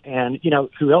work. And,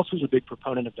 who else was a big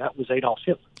proponent of that was Adolf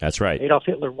Hitler. That's right. Adolf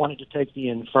Hitler wanted to take the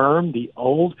infirm, the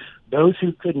old, those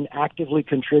who couldn't actively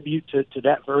contribute to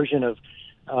that version of,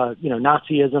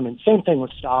 Nazism, and same thing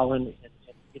with Stalin,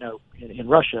 in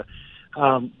Russia.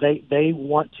 They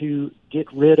want to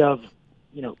get rid of,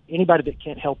 anybody that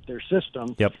can't help their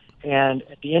system. And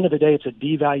at the end of the day, it's a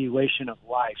devaluation of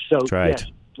life. So, yes,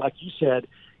 like you said,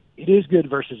 it is good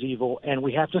versus evil, and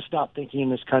we have to stop thinking in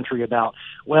this country about,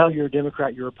 well, you're a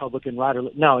Democrat, you're a Republican, right? Or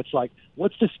no, it's like,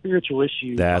 what's the spiritual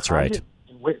issue? That's right.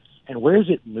 And where is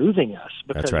it moving us?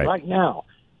 Because right now,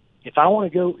 if I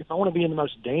want to be in the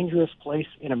most dangerous place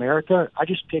in America, I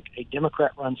just pick a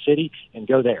Democrat-run city and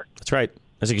go there. That's right.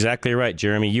 That's exactly right,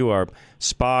 Jeremy. You are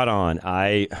spot on.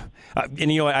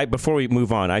 Before we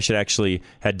move on, I should actually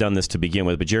had done this to begin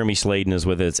with, but Jeremy Sladen is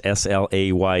with us. It's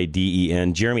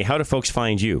Slayden. Jeremy, how do folks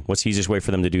find you? What's the easiest way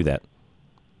for them to do that?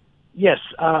 Yes,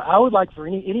 I would like for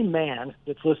any man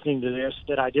that's listening to this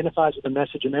that identifies with a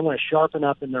message and they want to sharpen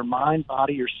up in their mind,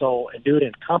 body, or soul and do it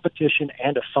in competition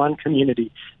and a fun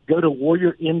community, go to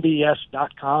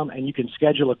warriormbs.com and you can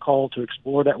schedule a call to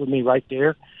explore that with me right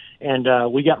there. And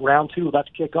we got round 2 about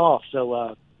to kick off,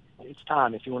 so it's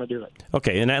time if you want to do it.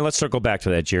 Okay, and let's circle back to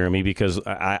that, Jeremy, because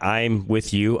I'm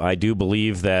with you. I do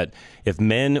believe that if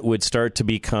men would start to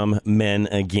become men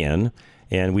again,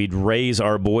 and we'd raise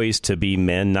our boys to be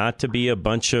men, not to be a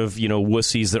bunch of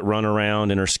wussies that run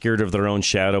around and are scared of their own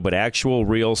shadow, but actual,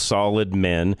 real, solid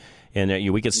men. And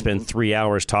we could spend 3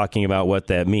 hours talking about what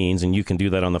that means, and you can do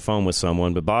that on the phone with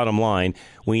someone. But bottom line,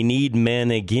 we need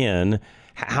men again.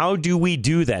 How do we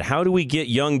do that? How do we get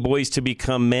young boys to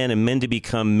become men and men to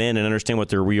become men and understand what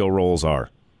their real roles are?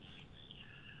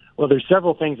 Well, there's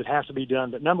several things that have to be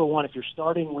done. But number one, if you're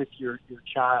starting with your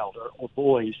child or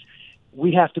boys,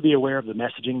 we have to be aware of the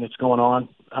messaging that's going on.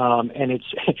 And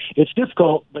it's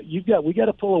difficult, but we got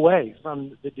to pull away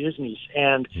from the Disneys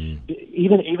and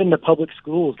even the public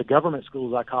schools, the government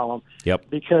schools, I call them. Yep.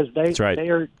 Because that's right. they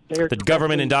are the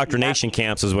government indoctrination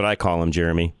camps is what I call them,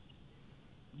 Jeremy.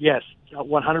 Yes.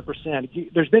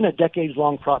 100%. There's been a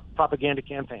decades-long propaganda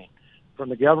campaign from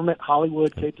the government,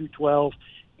 Hollywood, K through 12,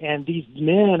 and these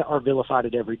men are vilified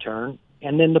at every turn,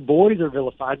 and then the boys are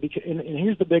vilified. And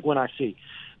here's the big one I see.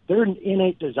 Their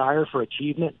innate desire for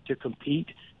achievement, to compete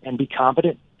and be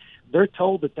competent, they're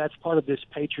told that that's part of this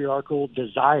patriarchal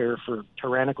desire for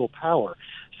tyrannical power.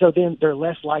 So then they're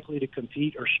less likely to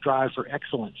compete or strive for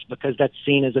excellence because that's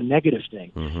seen as a negative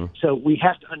thing. Mm-hmm. So we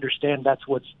have to understand that's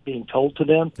what's being told to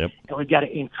them, Yep. and we've got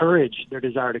to encourage their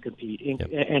desire to compete.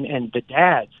 Yep. And the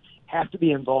dads have to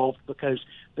be involved because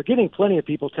they're getting plenty of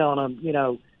people telling them,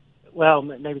 well,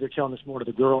 maybe they're telling this more to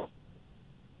the girl.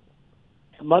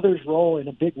 A mother's role in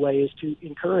a big way is to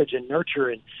encourage and nurture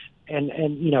and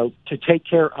to take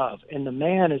care of. And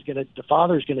the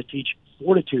father is going to teach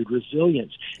fortitude,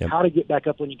 resilience, Yep. how to get back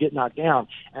up when you get knocked down.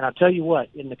 And I'll tell you what,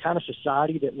 in the kind of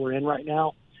society that we're in right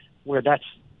now, where that's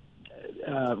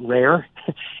rare,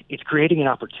 it's creating an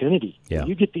opportunity. Yeah.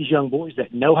 You get these young boys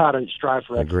that know how to strive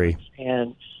for Agree. excellence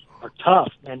and are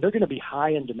tough, and they're going to be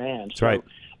high in demand. That's right.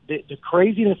 The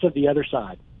craziness of the other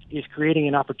side is creating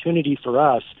an opportunity for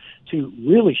us to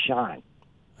really shine.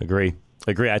 Agree.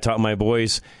 I taught my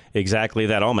boys exactly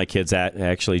that. All my kids,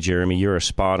 actually, Jeremy, you're a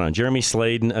spot on. Jeremy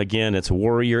Sladen, again, it's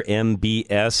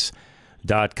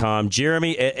warriormbs.com.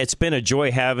 Jeremy, it's been a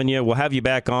joy having you. We'll have you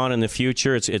back on in the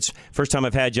future. It's first time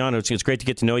I've had you on. It's great to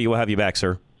get to know you. We'll have you back,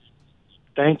 sir.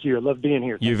 Thank you. I love being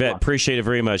here. You bet. Appreciate it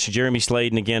very much. Jeremy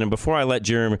Sladen again. And before I let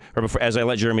Jeremy, as I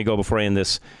let Jeremy go, before I end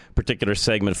this particular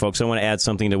segment, folks, I want to add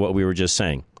something to what we were just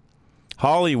saying.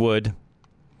 Hollywood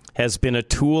has been a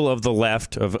tool of the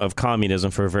left of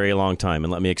communism for a very long time.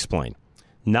 And let me explain.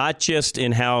 Not just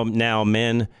in how now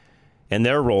men and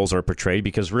their roles are portrayed,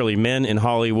 because really men in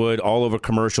Hollywood, all over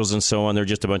commercials and so on, they're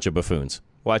just a bunch of buffoons.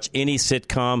 Watch any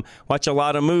sitcom, watch a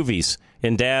lot of movies,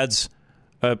 and dad's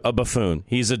a buffoon.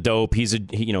 He's a dope. He's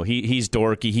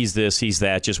dorky. He's this. He's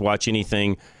that. Just watch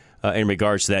anything in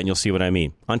regards to that, and you'll see what I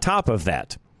mean. On top of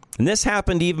that, and this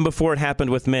happened even before it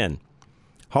happened with men,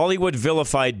 Hollywood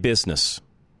vilified business.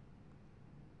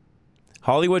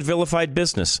 Hollywood vilified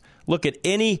business. Look at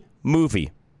any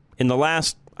movie in the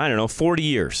last, 40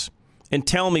 years, and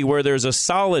tell me where there's a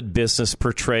solid business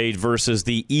portrayed versus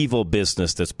the evil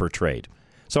business that's portrayed.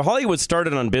 So Hollywood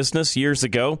started on business years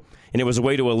ago, and it was a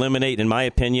way to eliminate, in my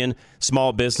opinion,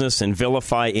 small business and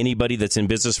vilify anybody that's in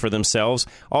business for themselves.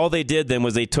 All they did then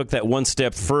was they took that one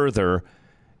step further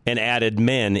and added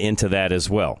men into that as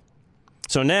well.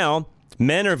 So now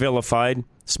men are vilified,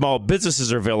 small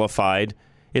businesses are vilified.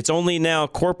 It's only now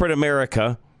corporate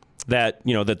America that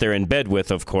they're in bed with,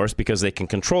 of course, because they can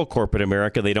control corporate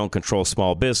America. They don't control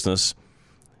small business.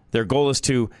 Their goal is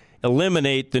to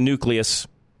eliminate the nucleus,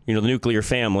 the nuclear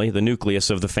family, the nucleus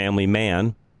of the family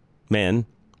men,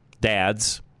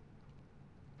 dads.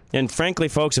 And frankly,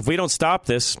 folks, if we don't stop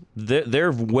this,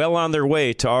 they're well on their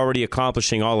way to already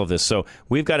accomplishing all of this. So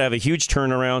we've got to have a huge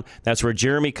turnaround. That's where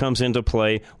Jeremy comes into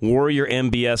play,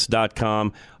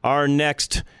 warriormbs.com. Our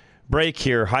next break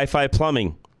here, High Five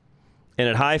Plumbing. And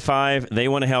at High Five, they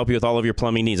want to help you with all of your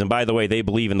plumbing needs. And by the way, they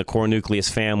believe in the core nucleus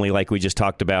family, like we just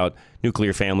talked about,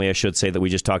 nuclear family, I should say, that we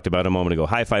just talked about a moment ago.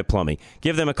 High Five Plumbing.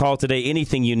 Give them a call today.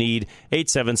 Anything you need,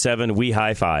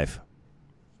 877-WE-HIGH-FIVE.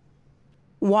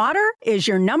 Water is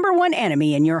your number one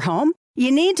enemy in your home.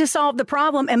 You need to solve the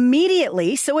problem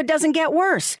immediately so it doesn't get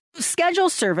worse. Schedule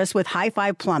service with High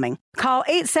Five Plumbing. Call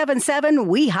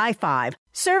 877-WE-HIGH-FIVE.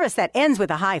 Service that ends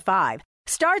with a high five.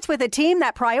 Starts with a team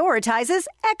that prioritizes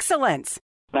excellence.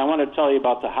 I want to tell you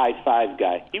about the High Five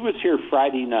guy. He was here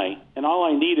Friday night, and all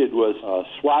I needed was a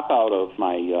swap out of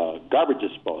my garbage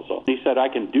disposal. He said, I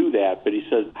can do that, but he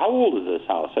said, how old is this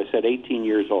house? I said, 18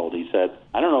 years old. He said,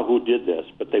 I don't know who did this,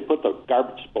 but they put the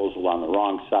garbage disposal on the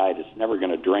wrong side. It's never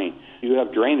going to drain. You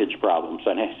have drainage problems.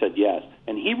 And I said, yes.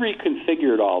 And he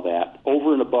reconfigured all that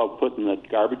over and above putting the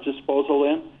garbage disposal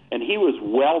in. And he was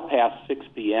well past 6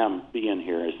 p.m. being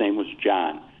here. His name was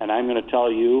John. And I'm going to tell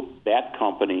you, that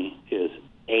company is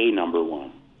number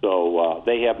one. So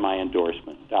they have my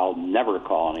endorsement. I'll never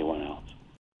call anyone else.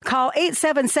 Call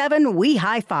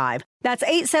 877-WE-HIGH-FIVE. That's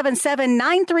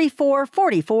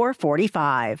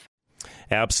 877-934-4445.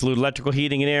 Absolute Electrical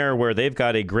Heating and Air, where they've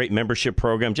got a great membership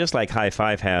program, just like High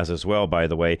Five has as well, by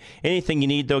the way. Anything you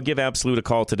need, though, give Absolute a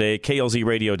call today,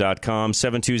 klzradio.com,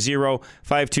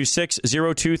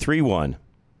 720-526-0231.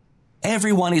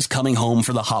 Everyone is coming home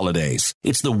for the holidays.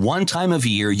 It's the one time of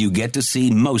year you get to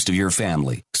see most of your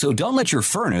family. So don't let your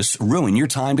furnace ruin your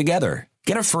time together.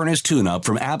 Get a furnace tune-up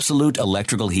from Absolute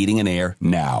Electrical Heating and Air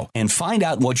now and find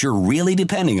out what you're really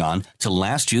depending on to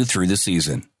last you through the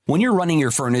season. When you're running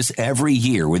your furnace every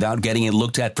year without getting it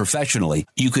looked at professionally,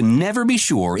 you can never be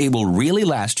sure it will really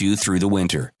last you through the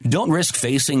winter. Don't risk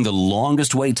facing the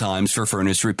longest wait times for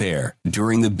furnace repair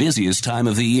during the busiest time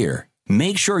of the year.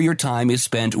 Make sure your time is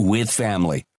spent with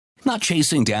family. not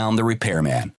chasing down the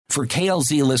repairman. For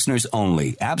KLZ listeners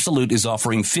only, Absolute is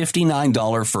offering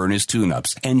 $59 furnace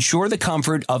tune-ups. Ensure the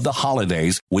comfort of the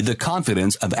holidays with the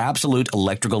confidence of Absolute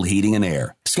Electrical Heating and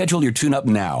Air. Schedule your tune-up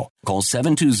now. Call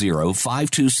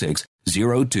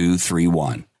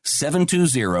 720-526-0231.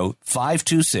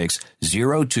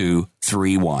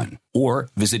 720-526-0231. Or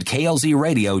visit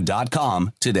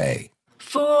klzradio.com today.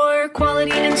 For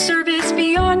quality and service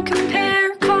beyond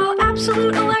compare, call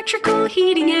Absolute Electrical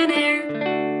Heating and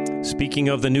Air. Speaking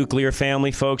of the nuclear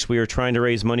family, folks, we are trying to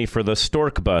raise money for the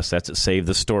Stork Bus. That's at Save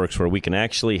the Storks, where we can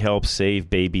actually help save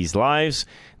babies' lives.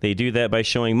 They do that by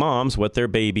showing moms what their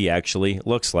baby actually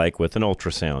looks like with an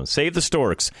ultrasound. Save the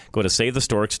Storks. Go to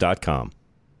SaveTheStorks.com.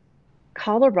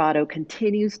 Colorado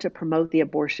continues to promote the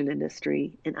abortion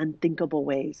industry in unthinkable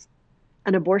ways.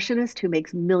 An abortionist who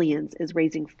makes millions is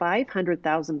raising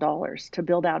 $500,000 to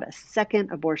build out a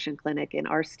second abortion clinic in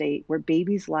our state where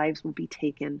babies' lives will be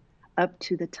taken up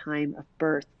to the time of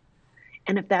birth.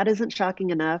 And if that isn't shocking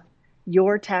enough,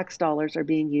 your tax dollars are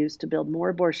being used to build more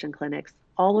abortion clinics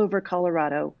all over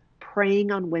Colorado,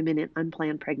 preying on women in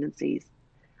unplanned pregnancies.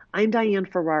 I'm Diane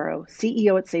Ferraro,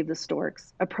 CEO at Save the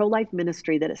Storks, a pro-life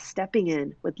ministry that is stepping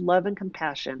in with love and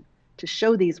compassion to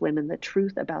show these women the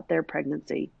truth about their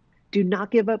pregnancy. Do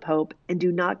not give up hope and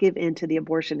do not give in to the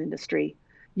abortion industry.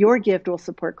 Your gift will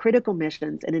support critical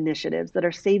missions and initiatives that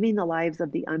are saving the lives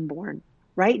of the unborn.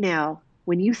 Right now,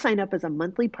 when you sign up as a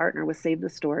monthly partner with Save the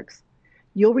Storks,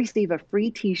 you'll receive a free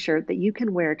t-shirt that you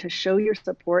can wear to show your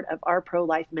support of our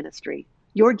pro-life ministry.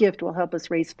 Your gift will help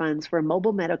us raise funds for a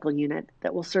mobile medical unit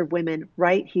that will serve women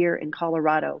right here in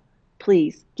Colorado.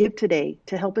 Please give today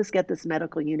to help us get this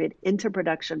medical unit into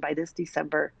production by this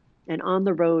December and on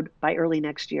the road by early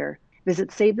next year. Visit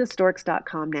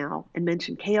SaveTheStorks.com now and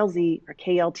mention KLZ or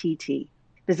KLTT.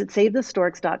 Visit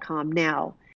SaveTheStorks.com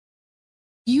now.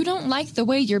 You don't like the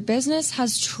way your business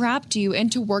has trapped you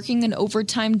into working an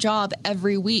overtime job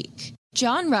every week.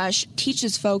 John Rush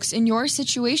teaches folks in your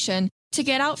situation to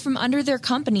get out from under their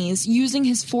companies using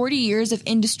his 40 years of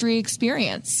industry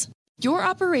experience. Your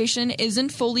operation isn't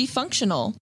fully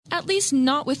functional, at least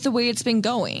not with the way it's been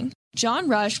going. John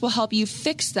Rush will help you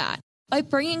fix that by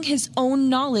bringing his own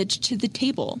knowledge to the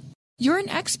table. You're an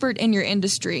expert in your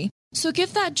industry, so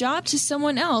give that job to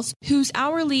someone else whose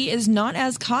hourly is not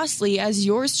as costly as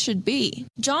yours should be.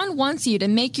 John wants you to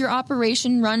make your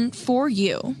operation run for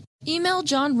you. Email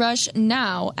John Rush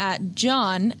now at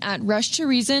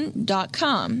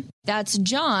john@rushtoreason.com. That's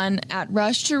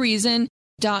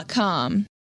john@rushtoreason.com.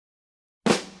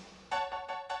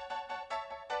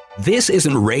 This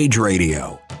isn't Rage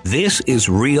Radio. This is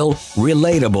real,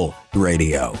 relatable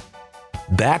radio.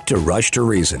 Back to Rush to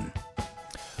Reason.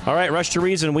 All right, Rush to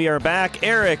Reason, we are back.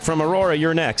 Eric from Aurora,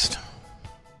 you're next.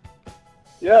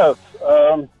 Yes.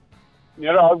 I've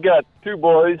got two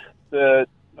boys that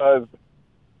I've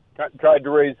tried to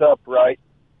raise up right.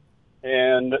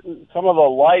 And some of the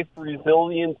life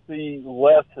resiliency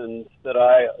lessons that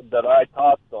I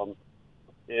taught them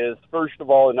is, first of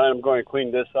all, and I'm going to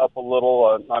clean this up a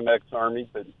little, I'm ex-Army,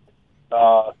 but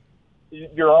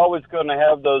you're always going to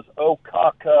have those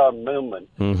Okaka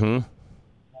moments. Mm-hmm.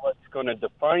 What's going to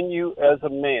define you as a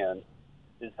man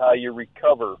is how you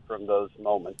recover from those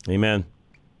moments. Amen.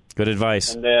 Good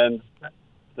advice. And then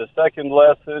the second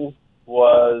lesson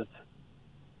was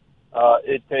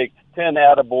it takes 10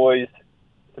 attaboys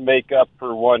to make up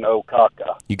for one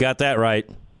Okaka. You got that right.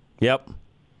 Yep.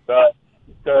 But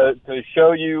to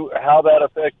show you how that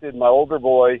affected my older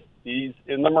boy, he's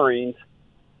in the Marines,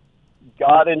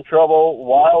 got in trouble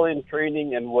while in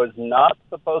training and was not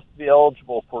supposed to be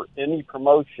eligible for any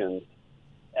promotions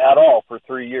at all for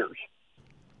 3 years.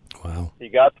 Wow. He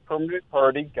got the permanent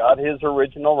party, got his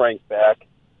original rank back,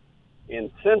 and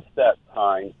since that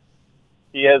time,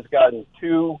 he has gotten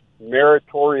 2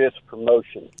 meritorious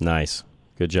promotions. Nice.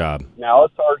 Good job. Now a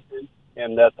sergeant,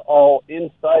 and that's all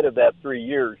inside of that 3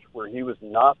 years where he was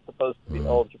not supposed to be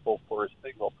eligible for a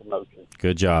single promotion.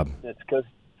 Good job. It's because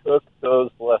he took those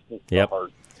lessons to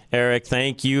heart. Eric,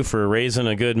 thank you for raising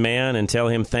a good man, and tell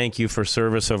him thank you for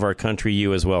service of our country,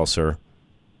 you as well, sir.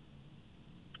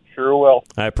 Sure will.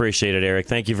 I appreciate it, Eric.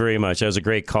 Thank you very much. That was a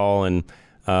great call and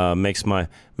makes my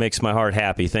heart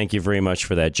happy. Thank you very much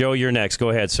for that. Joe, you're next. Go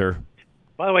ahead, sir.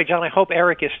 By the way, John, I hope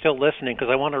Eric is still listening because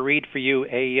I want to read for you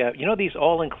these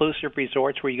all-inclusive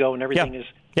resorts where you go and everything is,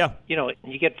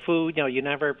 you get food,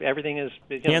 everything is.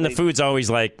 And the food's always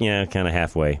kind of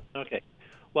halfway. Okay.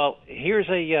 Well, here's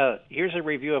a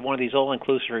review of one of these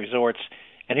all-inclusive resorts,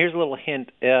 and here's a little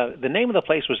hint. The name of the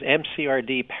place was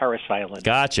MCRD Paris Island.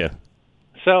 Gotcha.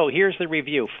 So here's the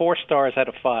review, 4 stars out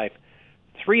of 5.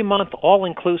 3-month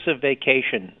all-inclusive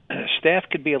vacation. Staff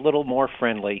could be a little more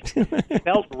friendly.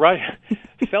 Felt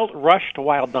rushed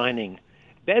while dining.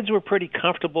 Beds were pretty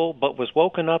comfortable, but was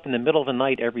woken up in the middle of the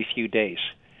night every few days.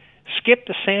 Skipped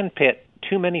the sand pit.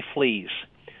 Too many fleas.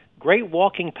 Great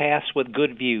walking paths with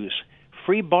good views.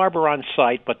 Free barber on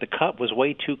site, but the cut was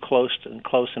way too close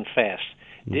and fast.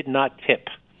 Did not tip.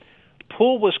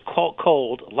 Pool was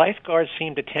cold. Lifeguards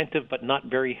seemed attentive but not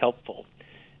very helpful.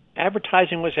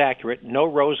 Advertising was accurate. No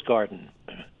rose garden.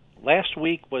 Last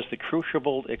week was the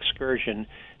Crucible excursion,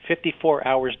 54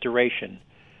 hours duration.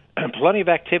 Plenty of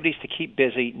activities to keep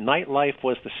busy. Nightlife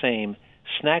was the same.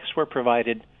 Snacks were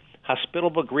provided.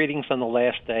 Hospitable greetings on the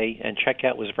last day, and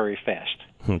checkout was very fast.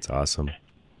 That's awesome.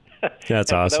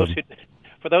 That's awesome.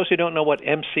 For those who don't know what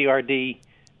MCRD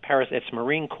Paris, it's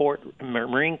Marine Corps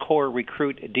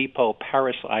Recruit Depot,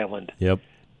 Paris Island. Yep.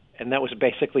 And that was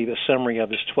basically the summary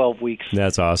of his 12 weeks.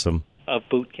 That's awesome. Of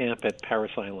boot camp at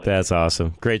Paris Island. That's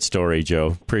awesome. Great story,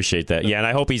 Joe. Appreciate that. Yeah, and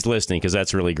I hope he's listening because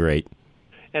that's really great.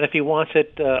 And if he wants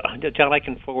it, John, I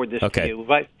can forward this to you.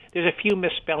 There's a few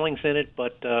misspellings in it,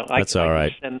 but that's all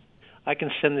right. I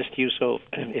can send this to you. So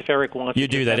if Eric wants, you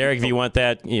do that, Eric. If you want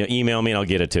that, email me and I'll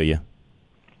get it to you.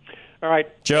 All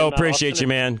right, Joe. Appreciate you,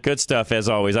 man. Good stuff as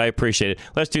always. I appreciate it.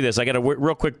 Let's do this. I got a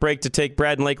real quick break to take.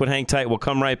 Brad and Lakewood, hang tight. We'll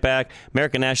come right back.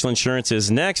 American National Insurance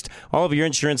is next. All of your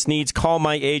insurance needs. Call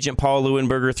my agent, Paul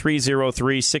Leuenberger,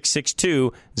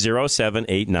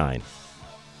 303-662-0789.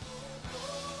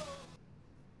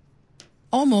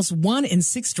 Almost 1 in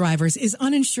 6 drivers is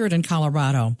uninsured in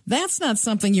Colorado. That's not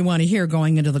something you want to hear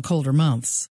going into the colder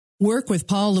months. Work with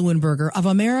Paul Leuenberger of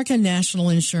American National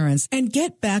Insurance and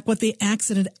get back what the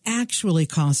accident actually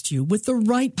cost you with the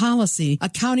right policy,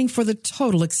 accounting for the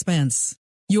total expense.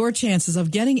 Your chances of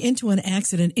getting into an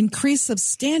accident increase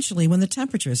substantially when the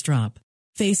temperatures drop.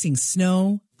 Facing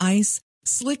snow, ice,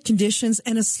 slick conditions,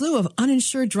 and a slew of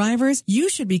uninsured drivers, you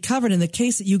should be covered in the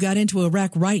case that you got into a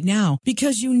wreck right now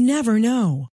because you never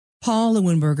know. Paul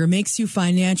Leuenberger makes you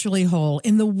financially whole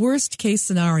in the worst case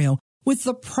scenario with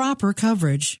the proper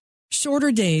coverage.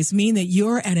 Shorter days mean that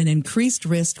you're at an increased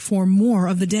risk for more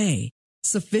of the day.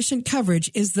 Sufficient coverage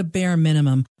is the bare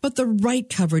minimum, but the right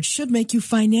coverage should make you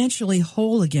financially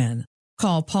whole again.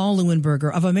 Call Paul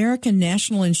Leuenberger of American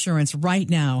National Insurance right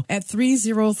now at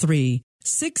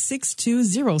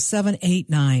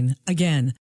 303-662-0789.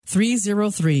 Again,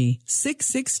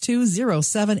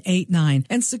 303-662-0789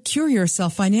 and secure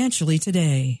yourself financially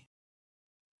today.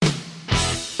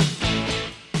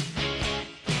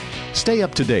 Stay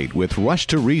up to date with Rush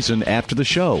to Reason after the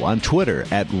show on Twitter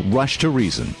at Rush to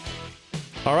Reason.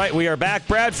 All right, we are back.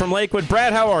 Brad from Lakewood.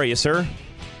 Brad, how are you, sir?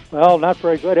 Well, not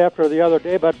very good after the other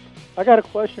day, but I got a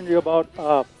question to you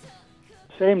about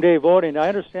same-day voting. I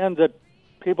understand that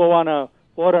people want to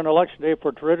vote on Election Day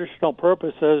for traditional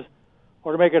purposes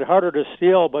or to make it harder to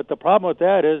steal, but the problem with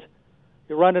that is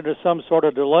you run into some sort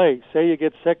of delay. Say you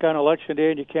get sick on Election Day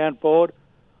and you can't vote,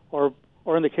 or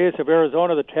in the case of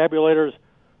Arizona, the tabulators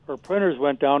or printers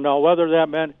went down. Now, whether that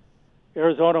meant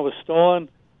Arizona was stolen,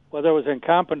 whether it was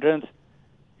incompetence,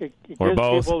 it or gives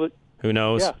both. people that, who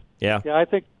knows? Yeah, I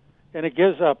think, and it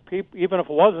gives people, even if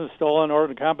it wasn't stolen or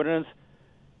incompetence,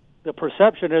 the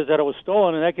perception is that it was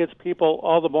stolen, and that gets people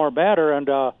all the more madder. And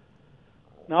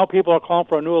now people are calling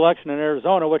for a new election in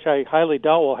Arizona, which I highly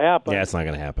doubt will happen. Yeah, it's not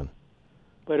going to happen.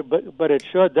 But it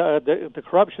should. The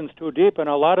corruption's too deep, and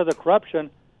a lot of the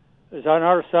corruption is on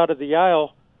our side of the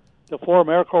aisle. The 4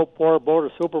 AmeriCorps Board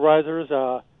of Supervisors,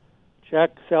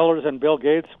 Jack Sellers and Bill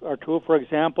Gates are 2, for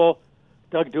example.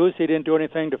 Doug Ducey didn't do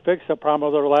anything to fix the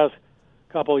problem over the last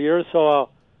couple of years. So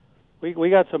we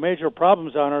got some major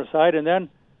problems on our side. And then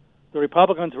the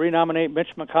Republicans renominate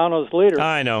Mitch McConnell as leader.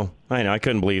 I know. I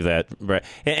couldn't believe that, Brad.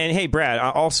 And hey, Brad,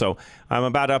 also, I'm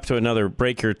about up to another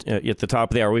break here at the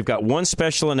top of the hour. We've got one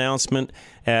special announcement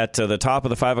at the top of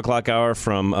the 5 o'clock hour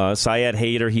from Syed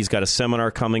Haider. He's got a seminar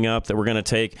coming up that we're going to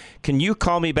take. Can you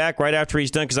call me back right after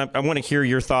he's done? Because I want to hear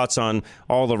your thoughts on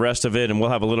all the rest of it, and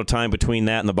we'll have a little time between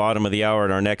that and the bottom of the hour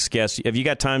at our next guest. Have you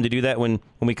got time to do that when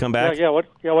we come back? Yeah. What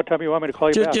time do you want me to call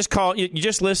you back? Just call. You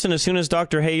just listen as soon as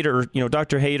Dr. Haider,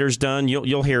 Dr. Haider's done.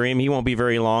 You'll hear him. He won't be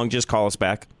very long. Just call us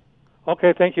back.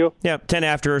 Okay, thank you. Yeah, 10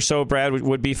 after or so, Brad,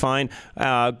 would be fine.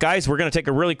 Guys, we're going to take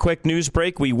a really quick news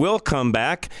break. We will come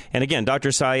back. And again,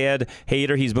 Dr. Syed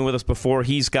Haider, he's been with us before.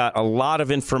 He's got a lot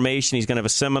of information. He's going to have a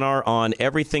seminar on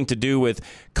everything to do with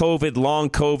COVID,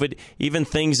 long COVID, even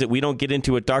things that we don't get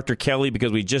into with Dr. Kelly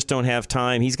because we just don't have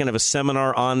time. He's going to have a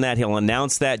seminar on that. He'll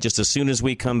announce that just as soon as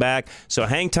we come back. So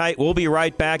hang tight. We'll be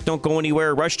right back. Don't go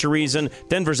anywhere. Rush to Reason,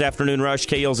 Denver's Afternoon Rush,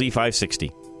 KLZ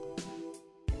 560.